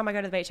 every time I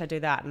go to the beach, I do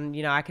that. And,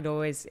 you know, I could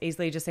always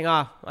easily just think,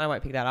 oh, I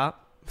won't pick that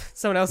up.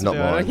 Someone else will do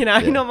it, you know,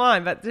 not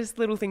mine. But just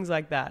little things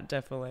like that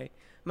definitely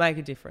make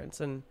a difference.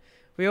 And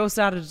if we all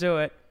started to do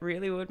it,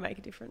 really would make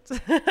a difference.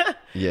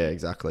 Yeah,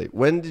 exactly.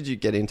 When did you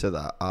get into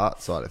the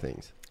art side of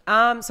things?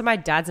 So my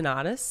dad's an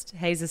artist.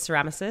 He's a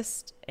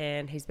ceramicist,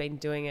 and he's been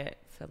doing it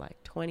for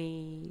like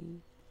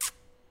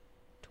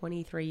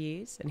 23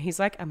 years. And he's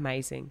like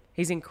amazing.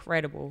 He's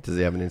incredible. Does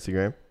he have an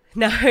Instagram?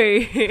 No,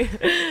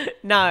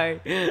 no.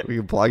 We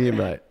can plug him,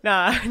 mate.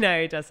 No,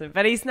 he doesn't.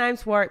 But his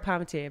name's Warwick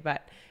Palmatier.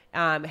 But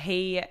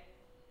he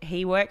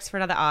works for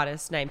another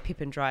artist named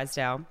Pippin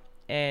Drysdale,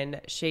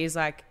 and she's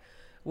like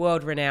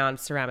world-renowned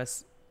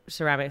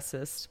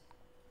ceramicist.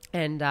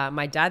 And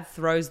my dad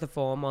throws the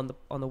form on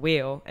the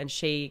wheel, and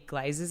she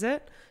glazes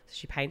it, so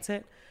she paints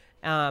it.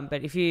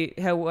 But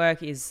her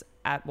work is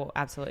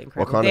absolutely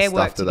incredible.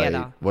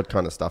 What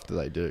kind of stuff do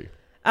they do?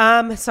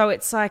 So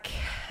it's like.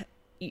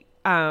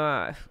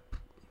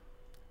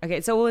 Okay,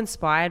 it's all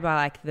inspired by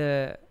like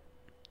the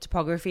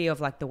topography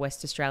of like the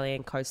West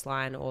Australian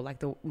coastline, or like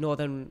the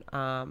Northern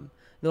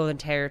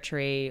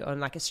Territory, or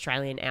like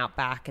Australian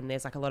outback, and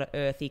there's like a lot of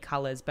earthy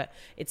colours, but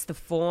it's the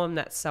form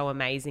that's so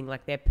amazing.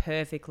 Like they're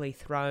perfectly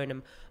thrown,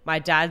 and my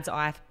dad's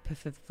eye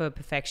for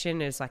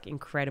perfection is like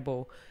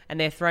incredible.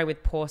 And they're thrown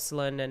with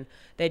porcelain, and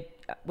they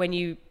when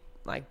you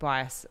like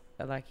buy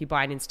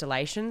an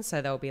installation, so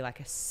there'll be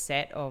like a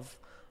set of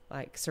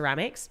like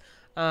ceramics.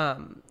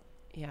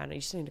 Yeah, no,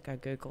 you just need to go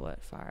Google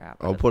it far out.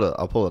 I'll pull it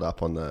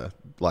up on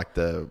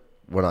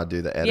when I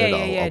do the edit,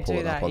 I'll pull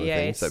it up on the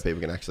thing so people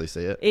can actually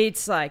see it.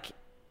 It's like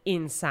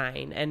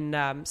insane.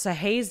 And so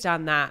he's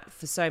done that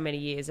for so many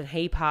years, and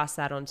he passed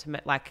that on to me,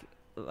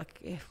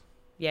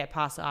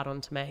 passed art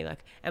on to me.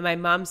 And my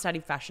mum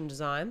studied fashion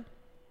design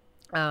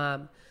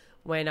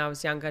when I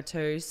was younger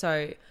too.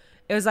 So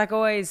it was like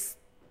always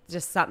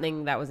just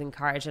something that was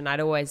encouraged, and I'd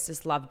always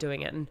just loved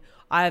doing it. And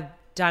I've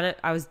done it.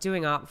 I was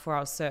doing art before I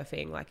was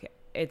surfing.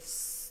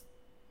 It's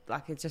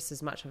just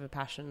as much of a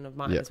passion of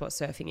mine as what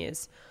surfing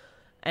is.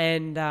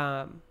 And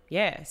so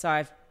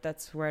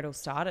that's where it all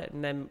started.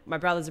 And then my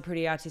brothers are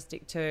pretty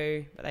artistic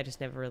too, but they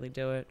just never really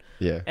do it.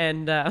 Yeah.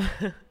 And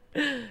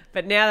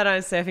but now that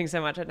I'm surfing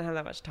so much, I don't have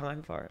that much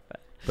time for it.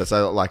 But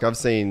so like I've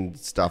seen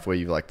stuff where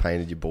you've like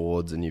painted your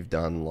boards, and you've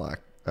done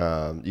like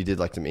you did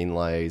like some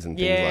inlays and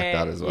things like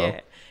that as well.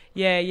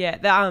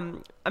 Yeah.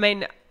 I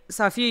mean,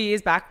 so a few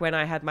years back when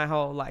I had my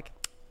whole like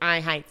I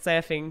hate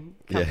surfing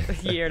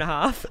year and a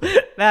half.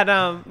 That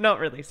not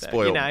really so,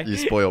 spoiled, you know. You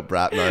spoiled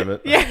brat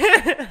moment.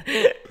 Yeah.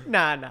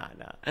 No.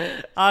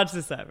 I'll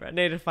just over. I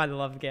need to find the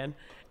love again.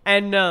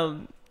 And I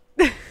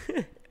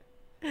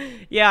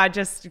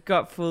just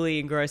got fully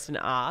engrossed in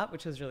art,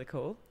 which was really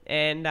cool.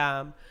 And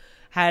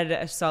had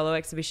a solo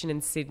exhibition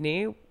in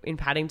Sydney, in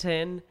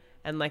Paddington,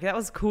 and like that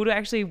was cool to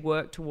actually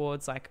work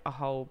towards like a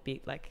whole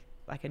big like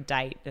a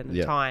date and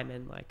time,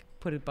 and like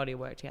put a body of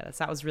work together.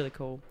 So that was really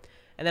cool.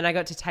 And then I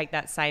got to take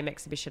that same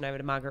exhibition over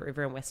to Margaret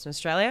River in Western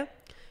Australia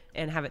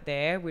and have it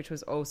there, which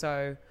was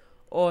also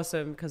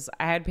awesome because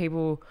I had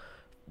people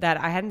that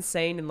I hadn't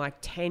seen in like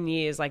 10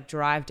 years, like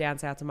drive down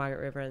south to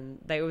Margaret River, and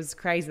it was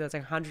crazy. There was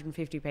like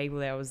 150 people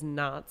there. It was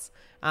nuts.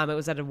 It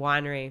was at a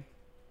winery,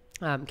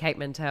 Cape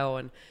Mentelle,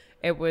 and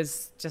it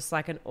was just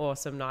like an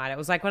awesome night. It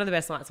was like one of the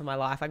best nights of my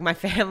life. Like my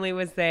family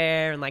was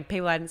there and like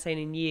people I hadn't seen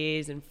in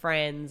years and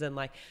friends, and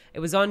like it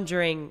was on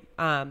during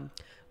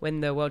when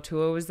the world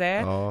tour was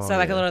there. So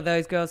like a lot of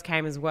those girls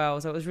came as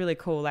well. So it was really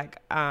cool. Like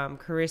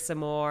Carissa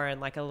Moore and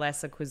like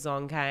Alessa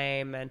Quizon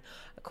came, and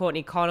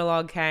Courtney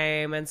Conolog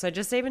came. And so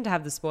just even to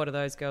have the support of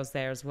those girls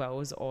there as well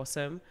was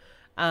awesome.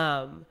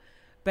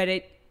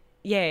 But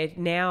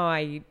now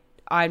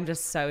I'm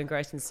just so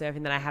engrossed in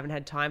surfing that I haven't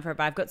had time for it.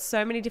 But I've got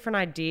so many different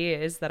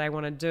ideas that I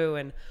want to do,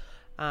 and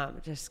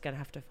I'm just going to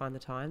have to find the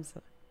time.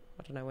 So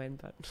I don't know when,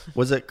 but...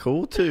 Was it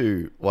cool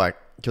to, like,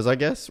 because I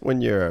guess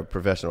when you're a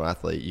professional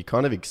athlete, you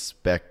kind of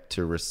expect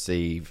to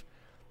receive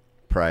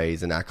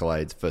praise and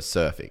accolades for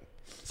surfing.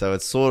 So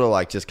it's sort of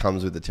like just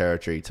comes with the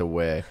territory to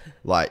where,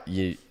 like,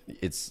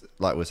 it's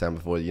like we were saying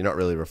before, you're not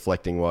really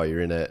reflecting while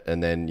you're in it.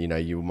 And then, you know,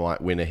 you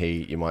might win a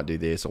heat, you might do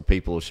this, or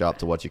people will show up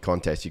to watch your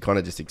contest. You kind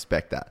of just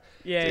expect that.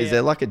 Yeah. Is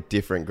there like a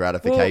different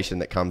gratification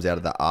that comes out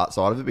of the art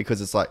side of it?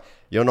 Because it's like,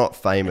 you're not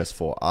famous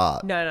for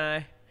art.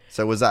 No.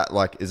 So was that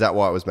like, is that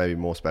why it was maybe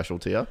more special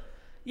to you?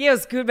 Yeah, it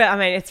was good, but I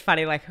mean, it's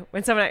funny, like,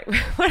 when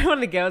one of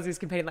the girls who's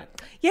competing, like,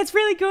 yeah, it's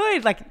really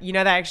good. Like, you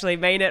know, they actually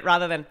mean it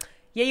rather than,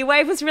 yeah, your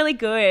wave was really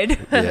good.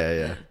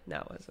 Yeah. No,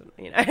 it wasn't,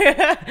 you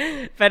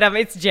know. But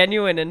it's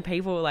genuine, and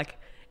people, like,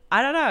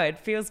 I don't know, it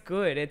feels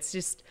good. It's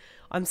just,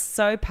 I'm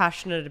so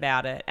passionate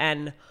about it.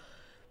 And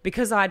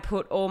because I'd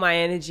put all my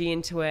energy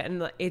into it,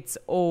 and it's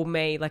all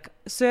me, like,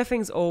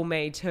 surfing's all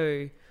me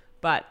too,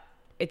 but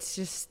it's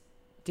just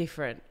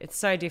different. It's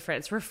so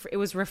different. It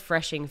was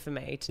refreshing for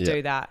me to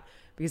do that,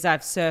 because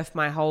I've surfed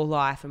my whole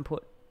life and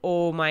put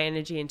all my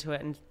energy into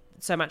it and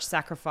so much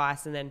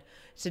sacrifice, and then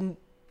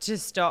to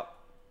stop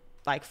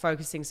like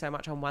focusing so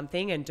much on one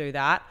thing and do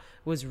that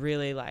was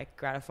really like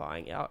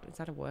gratifying. Oh, is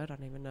that a word? I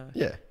don't even know.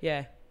 Yeah.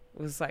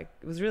 It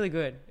was really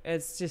good.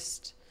 It's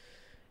just,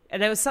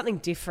 and there was something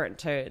different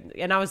too.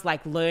 And I was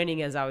like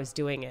learning as I was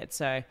doing it.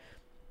 So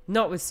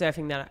not with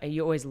surfing that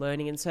you're always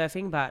learning in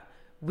surfing, but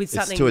with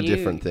something to a new.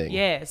 different thing.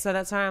 Yeah. So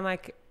that's why I'm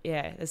like,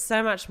 there's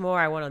so much more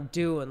I want to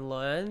do and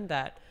learn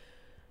that,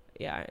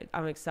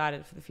 I'm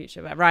excited for the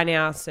future. But right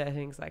now,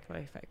 surfing's like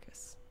my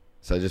focus.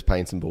 So just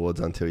paint some boards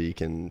until you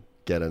can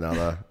get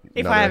another.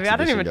 I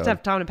don't even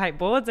have time to paint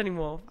boards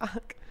anymore.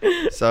 Fuck.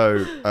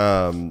 So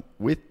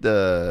with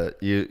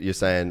you're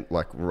saying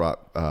like right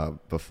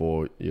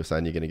before you're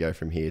saying you're going to go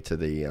from here to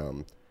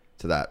the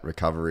to that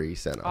recovery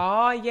center.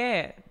 Oh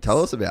yeah.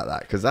 Tell us about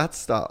that, because that's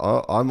stuff.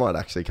 I might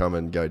actually come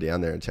and go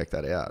down there and check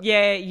that out.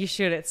 Yeah, you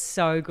should. It's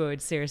so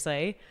good.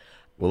 Seriously.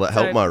 Will it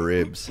help my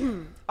ribs?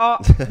 Oh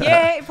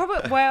yeah, it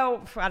probably.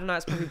 Well, I don't know.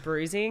 It's probably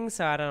bruising,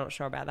 so I'm not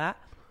sure about that.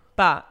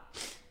 But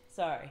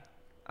sorry,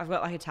 I've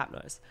got like a tap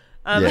nose.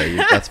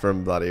 That's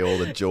from bloody all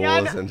the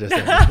jaws and just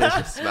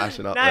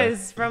smashing up. No, there.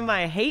 it's from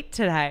my heat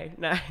today.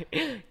 No,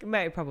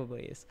 maybe it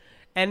probably is.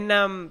 And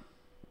what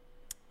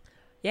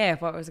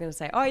was I going to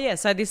say? Oh yeah,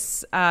 so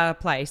this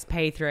place,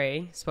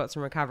 P3 Sports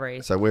and Recovery.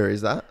 So where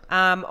is that?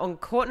 On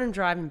Courtnam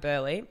Drive in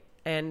Burleigh,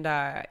 and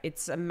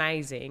it's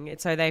amazing.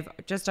 So they've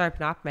just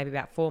opened up maybe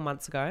about 4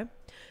 months ago,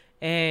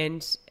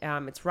 and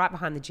it's right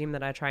behind the gym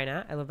that I train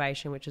at,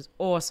 Elevation, which is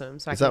awesome.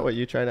 So is that what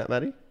you train at,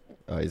 Maddie?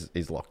 Oh,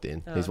 he's locked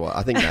in. Oh.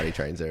 I think Maddie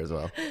trains there as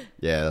well.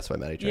 Yeah, that's where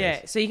Maddie trains.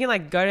 Yeah, so you can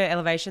like go to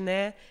Elevation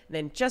there, and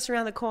then just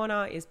around the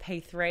corner is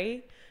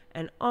P3,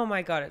 and oh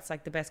my God, it's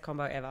like the best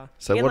combo ever.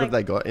 So what have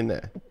they got in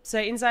there? So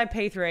inside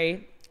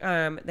P3,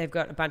 they've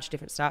got a bunch of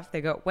different stuff.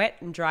 They've got wet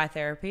and dry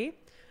therapy.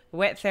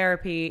 Wet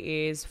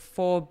therapy is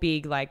 4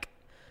 big like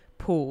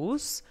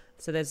pools.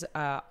 So there's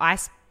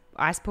ice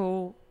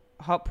pool,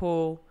 hot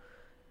pool,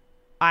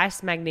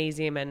 ice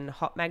magnesium, and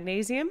hot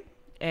magnesium.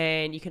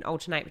 And you can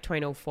alternate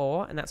between all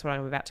 4, and that's what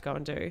I'm about to go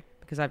and do,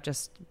 because I've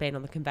just been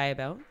on the conveyor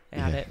belt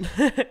out at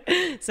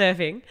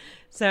surfing.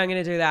 So I'm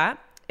going to do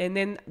that. And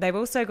then they've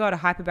also got a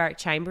hyperbaric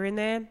chamber in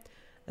there.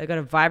 They've got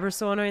a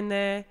vibrosauna in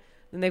there.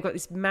 Then they've got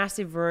this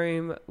massive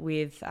room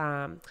with,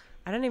 I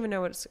don't even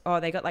know what it's,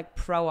 they got like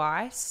pro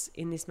ice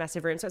in this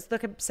massive room. So it's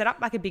like set up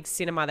like a big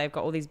cinema. They've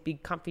got all these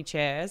big comfy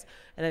chairs,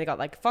 and then they've got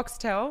like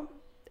Foxtel.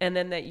 And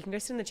then you can go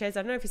sit in the chairs.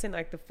 I don't know if you've seen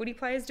like the footy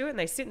players do it, and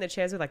they sit in the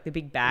chairs with like the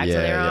big bags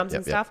on their arms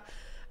and stuff.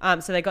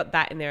 So they got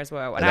that in there as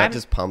well. And that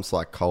just pumps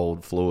like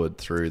cold fluid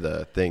through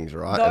the things,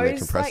 right? And it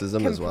compresses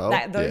them as well.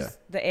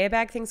 The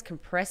airbag things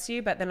compress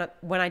you, but then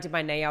when I did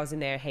my knee, I was in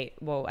there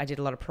I did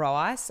a lot of pro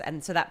ice,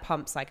 and so that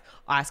pumps like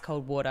ice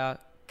cold water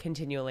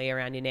continually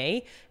around your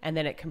knee, and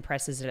then it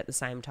compresses it at the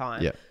same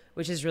time. Yeah.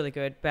 Which is really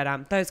good.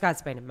 But those guys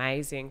have been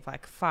amazing,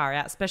 like far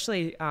out.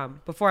 Especially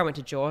before I went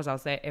to Jaws, I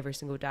was there every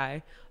single day.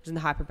 I was in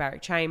the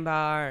hyperbaric chamber,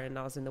 and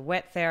I was in the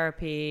wet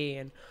therapy,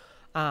 and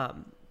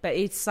but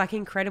it's like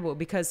incredible,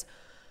 because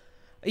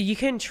you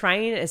can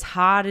train as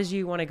hard as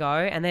you want to go,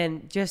 and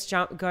then just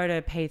go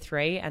to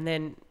P3, and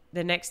then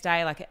the next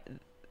day, like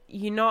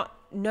you're not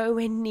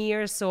nowhere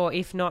near sore,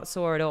 if not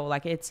sore at all.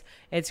 Like it's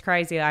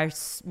crazy. I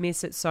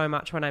miss it so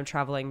much when I'm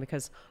traveling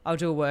because I'll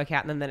do a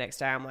workout and then the next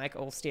day I'm like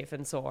all stiff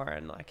and sore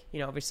and like, you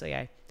know, obviously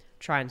I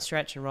try and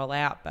stretch and roll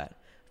out, but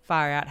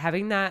far out.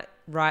 Having that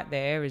right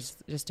there is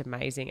just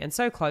amazing, and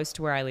so close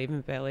to where I live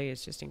in Burleigh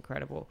is just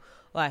incredible.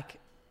 Like,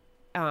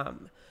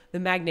 the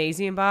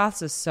magnesium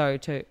baths are so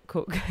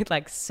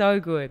like so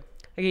good.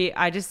 Like,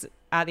 I just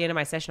at the end of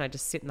my session, I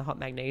just sit in the hot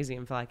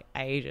magnesium for like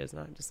ages,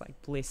 and I just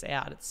like bliss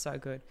out. It's so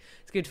good.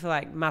 It's good for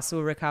like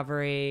muscle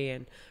recovery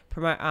and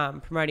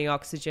promoting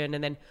oxygen,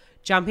 and then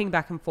jumping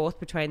back and forth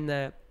between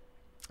the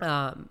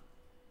hot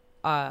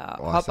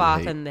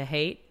bath and the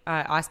heat,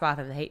 ice bath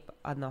and the heat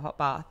and the hot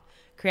bath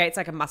creates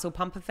like a muscle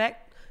pump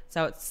effect.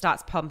 So it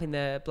starts pumping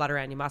the blood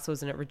around your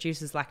muscles and it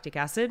reduces lactic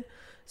acid.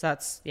 So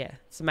it's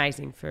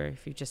amazing for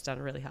if you've just done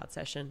a really hard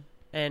session.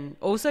 And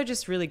also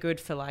just really good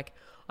for like,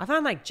 I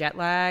find like jet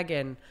lag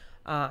and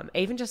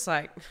even just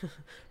like,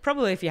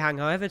 probably if you're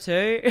hungover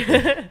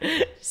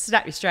too,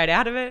 snap you straight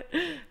out of it.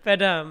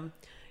 But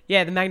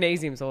yeah, the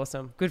magnesium's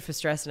awesome. Good for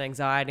stress and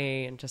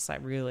anxiety and just like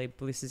really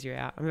blisses you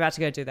out. I'm about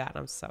to go do that and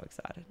I'm so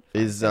excited.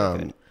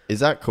 Is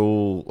that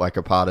cool, like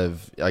a part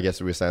of, I guess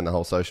we were saying the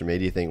whole social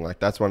media thing, like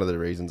that's one of the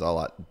reasons I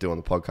like doing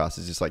the podcast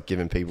is just like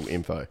giving people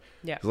info.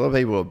 Yeah. 'Cause a lot of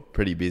people are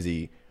pretty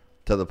busy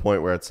to the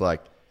point where it's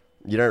like,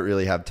 you don't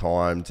really have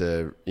time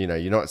to, you know,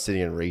 you're not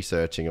sitting and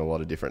researching a lot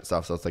of different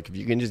stuff. So it's like, if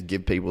you can just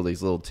give people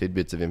these little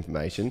tidbits of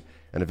information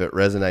and if it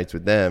resonates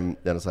with them,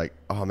 then it's like,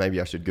 oh, maybe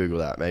I should Google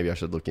that. Maybe I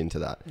should look into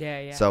that.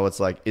 Yeah. So it's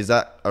like, is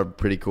that a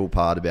pretty cool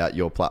part about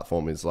your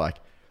platform is like,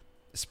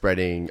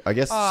 spreading, I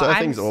guess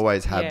surfing's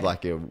always had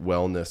like a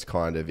wellness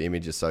kind of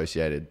image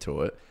associated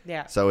to it.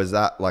 Yeah. So is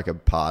that like a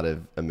part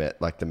of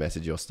like the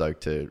message you're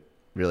stoked to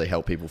really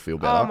help people feel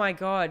better? Oh my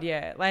God,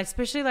 yeah. Like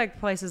especially like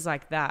places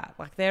like that.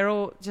 Like they're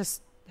all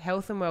just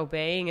health and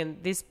well-being,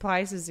 and this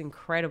place is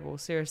incredible,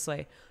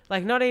 seriously.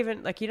 Like not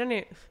even like you don't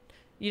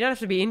have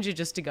to be injured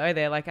just to go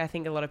there. Like I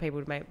think a lot of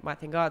people might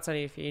think, oh, it's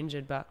only if you're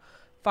injured, but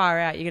far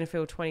out, you're going to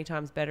feel 20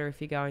 times better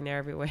if you're going there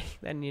every week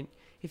than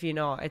if you're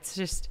not. It's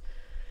just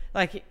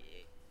like,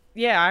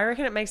 yeah, I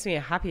reckon it makes me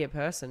a happier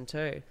person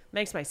too.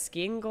 Makes my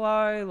skin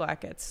glow.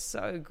 Like it's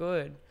so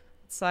good.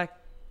 It's like,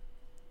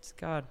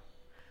 God.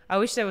 I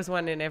wish there was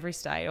one in every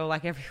state or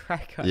like every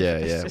record.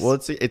 Yeah. Well,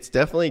 it's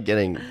definitely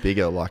getting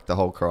bigger. Like the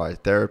whole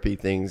cryotherapy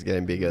thing's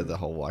getting bigger. The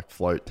whole like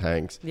float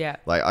tanks. Yeah.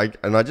 Like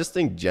I just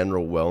think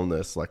general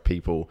wellness, like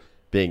people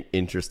being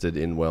interested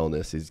in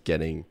wellness, is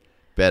getting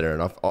better.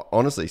 And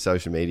honestly,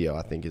 social media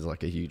I think is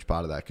like a huge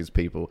part of that because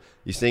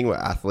you're seeing what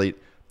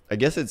I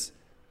guess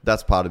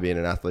that's part of being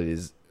an athlete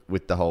is.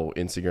 With the whole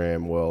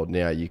Instagram world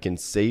now, you can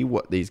see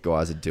what these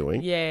guys are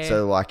doing. Yeah.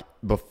 So like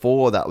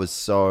before, that was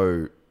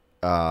so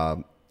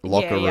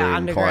locker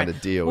room kind of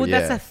deal. Well,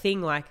 that's the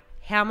thing. Like,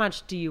 how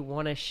much do you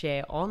want to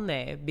share on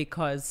there?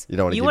 Because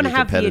you want to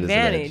have the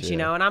advantage, you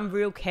know. And I'm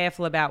real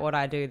careful about what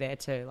I do there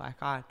too. Like,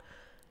 I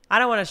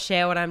don't want to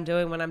share what I'm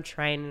doing when I'm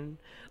training.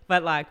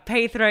 But like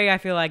P3, I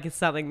feel like it's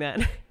something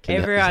that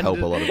everyone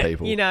help a lot of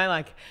people. You know,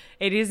 like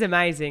it is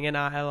amazing, and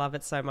I love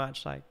it so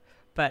much. Like,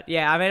 but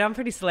yeah, I mean, I'm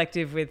pretty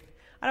selective with.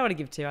 I don't want to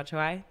give too much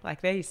away. Like,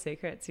 they're your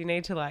secrets. You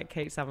need to, like,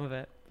 keep some of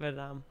it. But,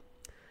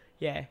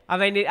 yeah. I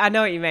mean, I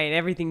know what you mean.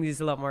 Everything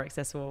is a lot more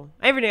accessible.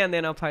 Every now and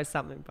then I'll post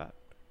something, but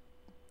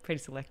pretty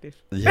selective.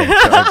 Yeah,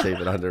 try and keep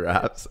it under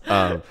wraps.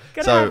 Gotta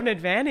have an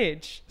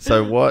advantage.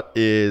 So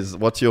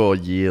what's your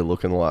year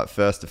looking like?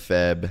 1st of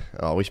Feb.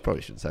 Oh, we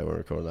probably shouldn't say when we're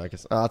recording that.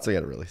 It's going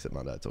to release it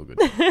Monday. It's all good.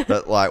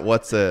 But, like,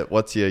 what's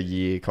your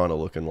year kind of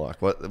looking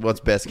like? What's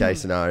best case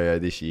scenario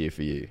this year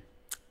for you?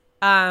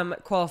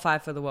 Qualify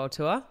for the World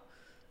Tour.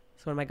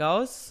 It's one of my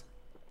goals.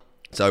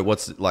 So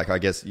what's like, I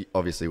guess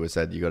obviously we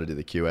said you got to do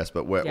the QS,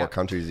 but what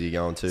countries are you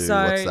going to? So,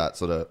 what's that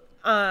sort of?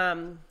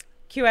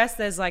 QS,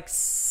 there's like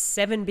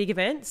 7 big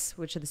events,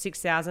 which are the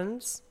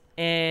 6,000s.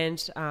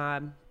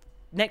 And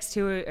next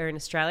 2 are in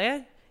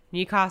Australia,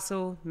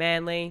 Newcastle,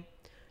 Manly.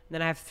 And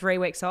then I have 3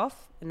 weeks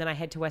off. And then I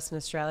head to Western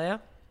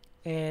Australia.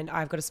 And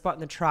I've got a spot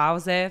in the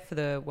trials there for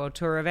the World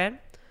Tour event.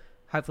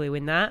 Hopefully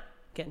win that,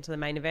 get into the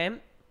main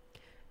event.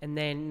 And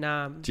then...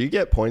 do you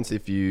get points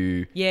if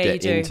you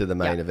get into the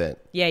main event?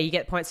 Yeah, you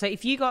get points. So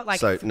if you got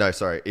like...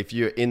 If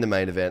you're in the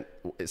main event,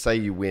 say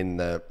you win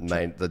the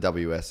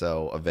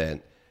WSL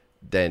event,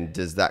 then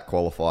does that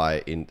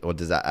qualify or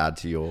does that add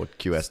to your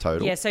QS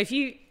total? Yeah,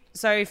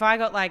 so if I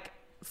got like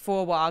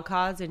 4 wild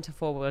cards into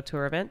 4 World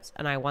Tour events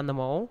and I won them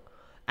all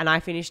and I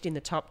finished in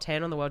the top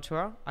 10 on the World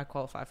Tour, I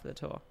qualify for the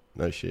tour.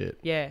 No shit.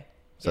 Yeah.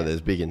 So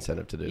there's big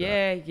incentive to do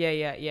that.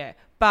 Yeah.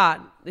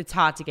 But it's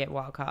hard to get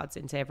wild cards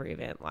into every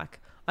event. Like...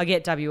 I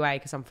get WA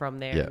because I'm from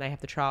there and they have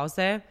the trials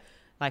there.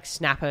 Like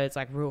Snapper, it's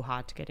like real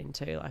hard to get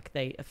into. Like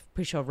I'm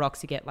pretty sure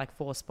Roxy get like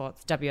 4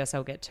 spots.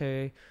 WSL get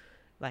 2.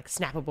 Like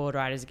Snapper board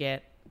riders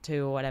get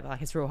 2 or whatever.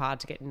 Like it's real hard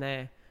to get in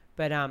there.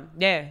 But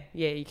yeah,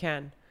 you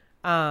can.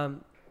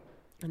 And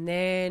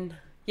then,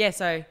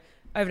 so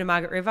over to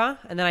Margaret River.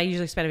 And then I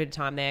usually spend a bit of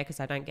time there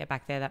because I don't get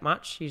back there that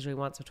much. Usually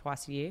once or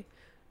twice a year.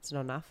 It's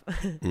not enough.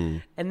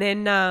 And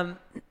then,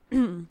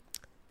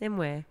 then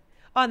where?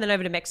 Oh, and then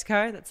over to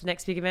Mexico. That's the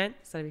next big event.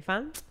 So that'll be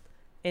fun.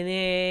 And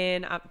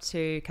then up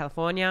to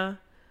California,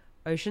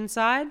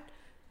 Oceanside,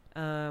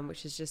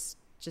 which is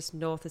just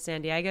north of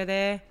San Diego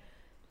there.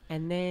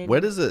 And then...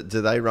 Where does it...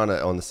 Do they run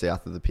it on the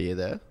south of the pier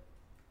there?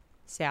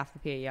 South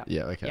of here, yeah.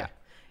 Yeah, okay.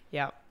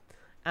 Yeah.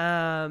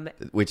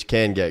 Which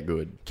can get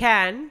good.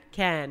 Can.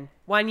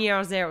 1 year I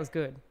was there, it was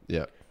good.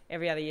 Yeah.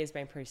 Every other year's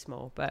been pretty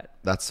small, but...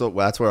 That's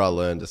where I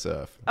learned to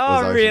surf.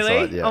 Oh, was really?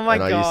 Oceanside, yeah. Oh, my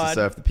and God. I used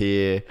to surf the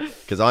pier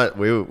because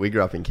we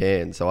grew up in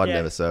Cairns, so I'd Yeah.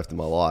 never surfed in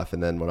my life.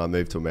 And then when I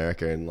moved to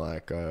America in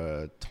like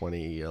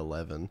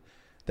 2011,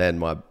 then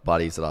my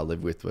buddies that I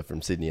lived with were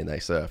from Sydney and they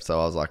surfed.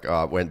 So I was like,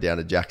 I went down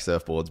to Jack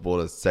Surfboards, bought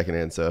a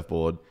secondhand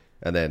surfboard,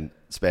 and then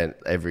spent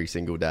every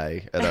single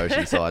day at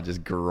Oceanside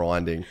just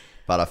grinding.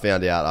 But I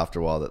found out after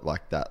a while that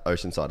like that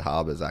Oceanside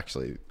Harbour is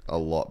actually a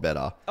lot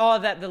better. Oh,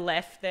 the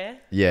left there?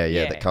 Yeah,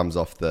 Yeah. that comes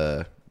off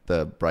the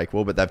break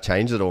wall, but they've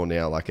changed it all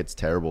now. Like it's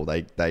terrible.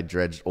 They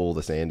dredged all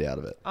the sand out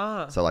of it.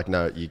 Oh. So like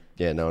no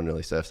one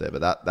really surfs there.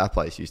 But that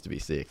place used to be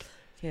sick.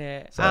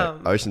 Yeah. So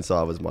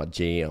Oceanside was my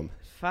jam.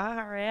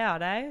 Far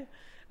out, eh?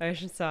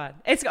 Oceanside.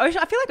 I feel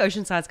like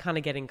Oceanside's kind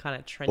of getting kind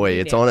of trendy. Boy,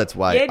 it's now. on its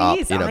way Yeah, it up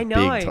is. in a I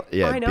know.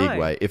 big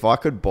way. If I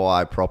could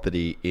buy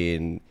property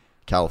in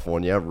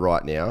California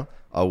right now,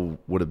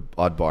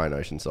 I'd buy an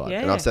Oceanside. And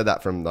Yeah. I've said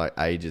that from like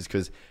ages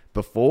because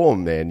before,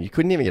 man, you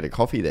couldn't even get a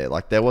coffee there.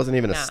 Like there wasn't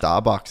even a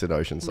Starbucks at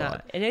Oceanside.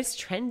 No, and it's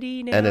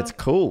trendy now. And it's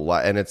cool,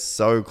 like, and it's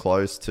so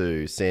close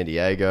to San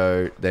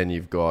Diego. Then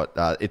you've got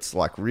it's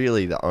like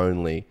really the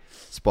only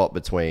spot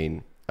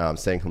between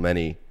San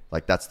Clemente,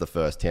 like that's the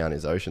first town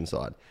is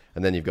Oceanside,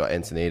 and then you've got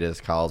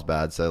Encinitas,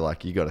 Carlsbad. So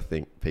like you got to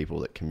think people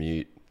that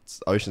commute,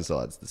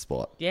 Oceanside's the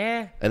spot.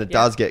 Yeah. And it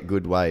does get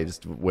good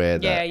waves where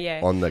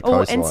on the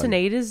Oh, coastline.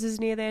 Encinitas is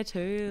near there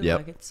too.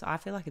 Yep. Like I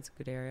feel like it's a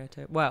good area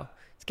too. Well,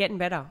 it's getting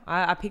better.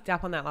 I picked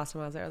up on that last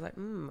time I was there. I was like,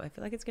 I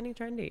feel like it's getting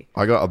trendy.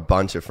 I got a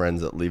bunch of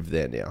friends that live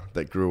there now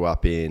that grew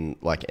up in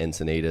like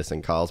Encinitas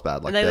and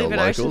Carlsbad. Like And they they're live in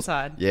locals.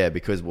 Oceanside. Yeah,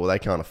 because they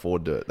can't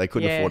afford to. They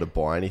couldn't Yeah. afford to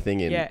buy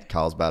anything in Yeah.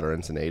 Carlsbad or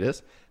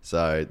Encinitas,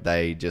 so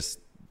they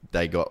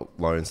got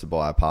loans to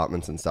buy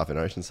apartments and stuff in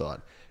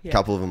Oceanside. Yeah. A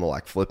couple of them are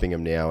like flipping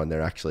them now, and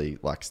they're actually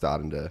like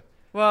starting to.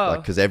 Whoa.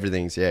 Like because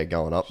everything's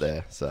going up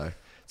there, so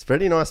it's a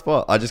pretty nice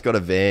spot. I just got a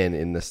van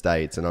in the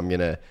States, and I'm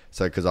gonna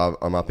because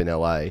I'm up in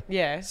LA.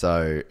 Yeah.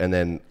 So and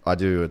then I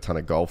do a ton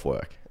of golf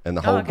work, and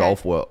the whole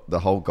okay. the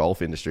whole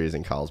golf industry is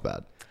in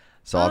Carlsbad.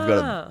 So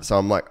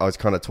I'm like I was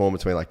kind of torn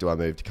between like, do I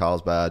move to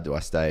Carlsbad? Do I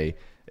stay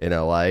in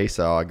LA?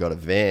 So I got a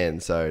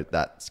van. So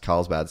that's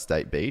Carlsbad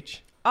State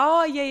Beach.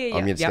 Oh, yeah.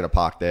 I'm just going to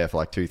park there for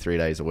like 2-3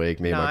 days a week,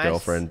 me and my Nice.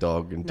 girlfriend,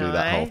 dog, and do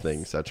that whole Nice.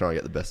 thing. So try and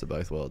get the best of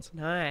both worlds.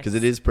 Nice. Because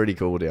it is pretty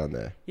cool down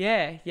there.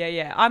 Yeah.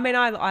 I mean,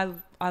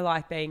 I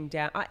like being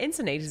down.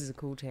 Encinitas is a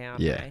cool town.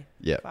 Yeah, Eh?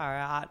 yeah. Far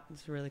out.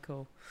 It's really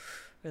cool.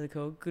 Really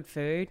cool. Good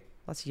food.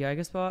 Lots of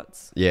yoga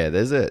spots. Yeah,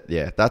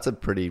 that's a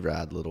pretty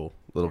rad little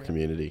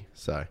community.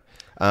 So,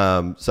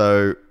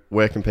 so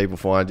where can people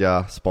find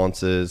you?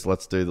 Sponsors.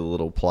 Let's do the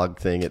little plug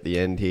thing at the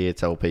end here.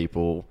 Tell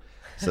people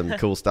some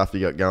cool stuff you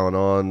got going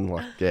on.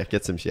 Like,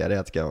 get some shout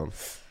outs going.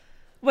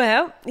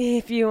 Well,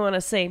 if you want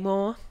to see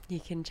more,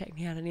 you can check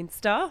me out on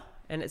Insta,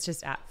 and it's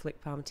just at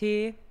Flick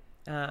Palmatier.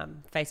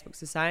 Facebook's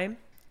the same,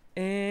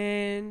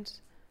 and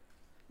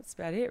that's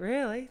about it,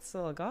 really. That's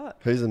all I got.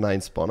 Who's the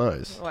main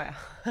sponos? Wow.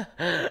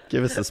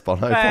 Give us the spono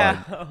plug.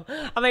 Wow.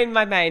 I mean,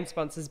 my main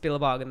sponsor's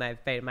Billabong, and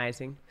they've been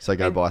amazing. So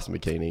go buy some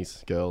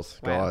bikinis, girls,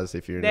 Wow. guys,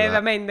 if you're into that.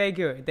 I mean, they're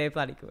good. They're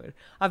bloody good.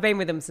 I've been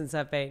with them since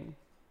I've been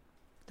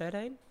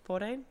 13,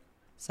 14.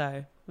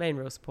 So, been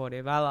real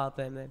supportive. I love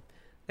them.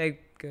 They're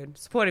good.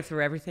 Supportive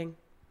through everything.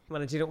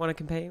 When I didn't want to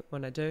compete,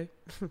 when I do.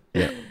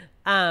 Yeah.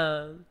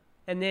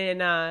 And then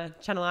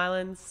Channel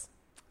Islands,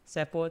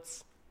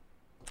 surfboards.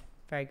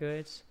 Very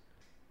good.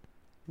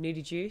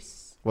 Nudie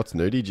Juice. What's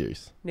Nudie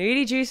Juice?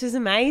 Nudie Juice is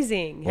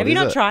amazing. What Have you is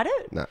not it? tried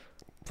it? No.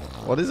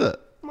 What is it?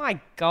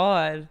 My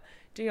God.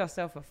 Do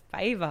yourself a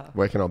favour.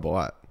 Where can I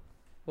buy it?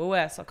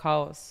 Woolworths or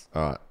Coles.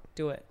 All right.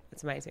 Do it.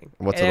 It's amazing.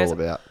 And what's And it all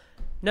there's about?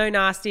 No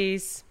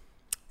nasties.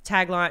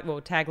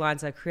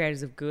 Taglines are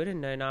creators of good and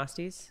no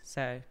nasties.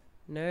 So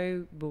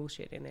no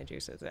bullshit in their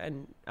juices.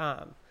 And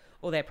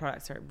all their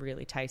products are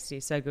really tasty.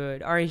 So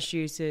good. Orange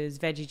juices,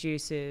 veggie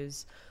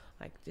juices,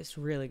 like just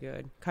really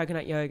good.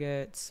 Coconut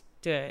yogurts.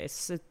 Dude,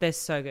 they're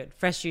so good.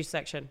 Fresh juice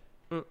section.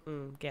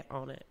 Get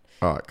on it.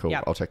 All right, cool.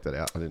 Yep. I'll check that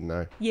out. I didn't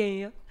know.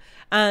 Yeah.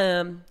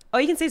 You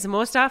can see some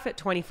more stuff at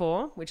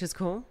 24, which is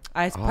cool.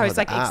 I post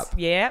the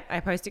app. I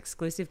post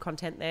exclusive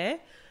content there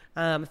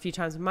a few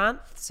times a month,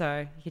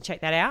 so you can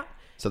check that out.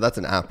 So that's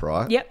an app,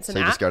 right? Yep, it's so an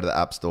you just app. go to the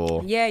app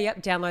store.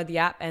 Yep. Download the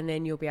app, and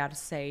then you'll be able to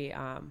see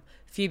a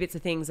few bits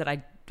of things that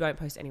I don't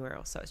post anywhere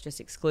else. So it's just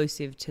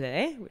exclusive to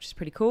there, which is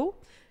pretty cool.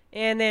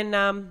 And then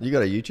You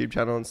got a YouTube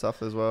channel and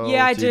stuff as well?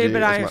 I do. You do,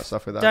 but as I much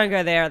stuff with that? don't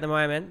go there at the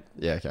moment.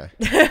 Yeah,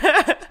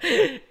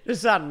 okay.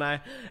 Just I don't know.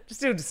 Just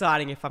still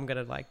deciding if I'm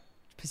gonna like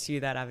pursue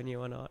that avenue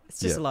or not. It's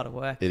just Yeah. a lot of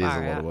work. It is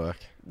Far a lot out. of work.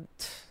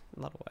 A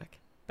lot of work.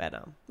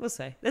 But we'll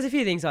see. There's a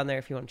few things on there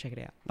if you want to check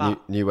it out.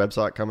 But New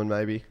website coming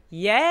maybe?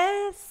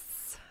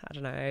 yes, I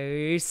don't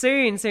know,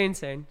 soon.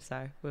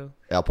 So we'll.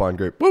 Alpine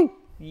Group. Woo!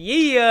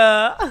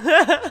 Yeah.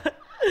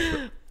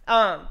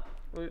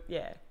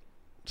 Yeah.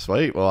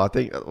 Sweet. Well, I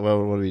think, what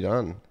have we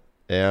done?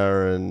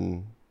 Hour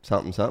and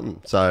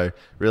something. So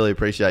really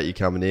appreciate you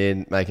coming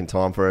in, making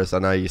time for us. I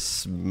know you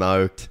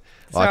smoked.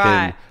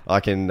 I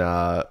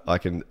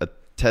can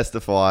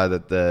testify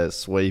that the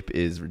sweep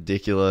is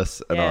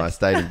ridiculous, and I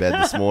stayed in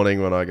bed this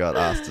morning when I got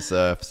asked to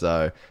surf.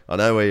 So I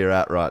know where you're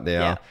at right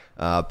now.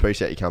 Yeah.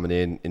 Appreciate you coming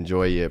in.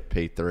 Enjoy your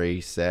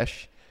P3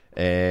 sesh,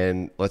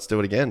 and let's do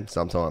it again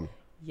sometime.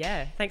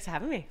 Yeah. Thanks for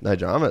having me. No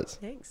dramas.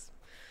 Thanks.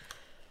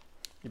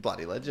 You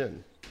bloody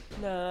legend.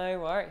 No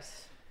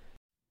worries.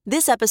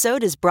 This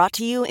episode is brought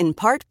to you in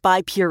part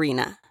by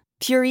Purina.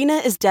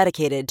 Purina is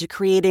dedicated to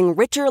creating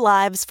richer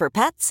lives for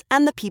pets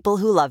and the people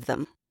who love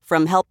them.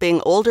 From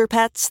helping older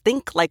pets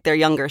think like their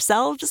younger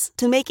selves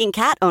to making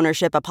cat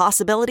ownership a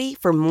possibility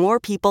for more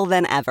people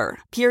than ever,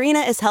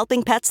 Purina is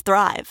helping pets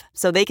thrive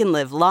so they can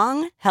live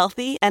long,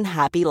 healthy, and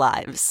happy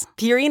lives.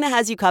 Purina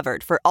has you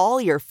covered for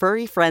all your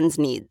furry friends'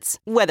 needs,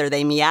 whether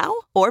they meow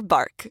or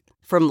bark.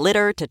 From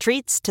litter to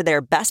treats to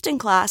their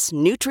best-in-class,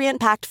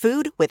 nutrient-packed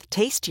food with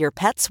taste your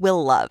pets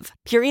will love,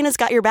 Purina's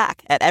got your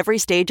back at every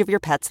stage of your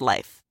pet's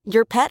life.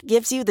 Your pet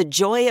gives you the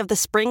joy of the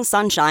spring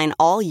sunshine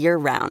all year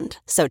round.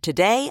 So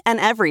today and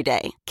every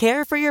day,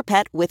 care for your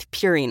pet with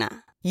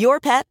Purina.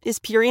 Your pet is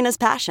Purina's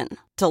passion.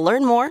 To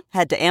learn more,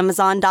 head to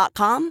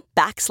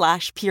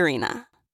Amazon.com/Purina.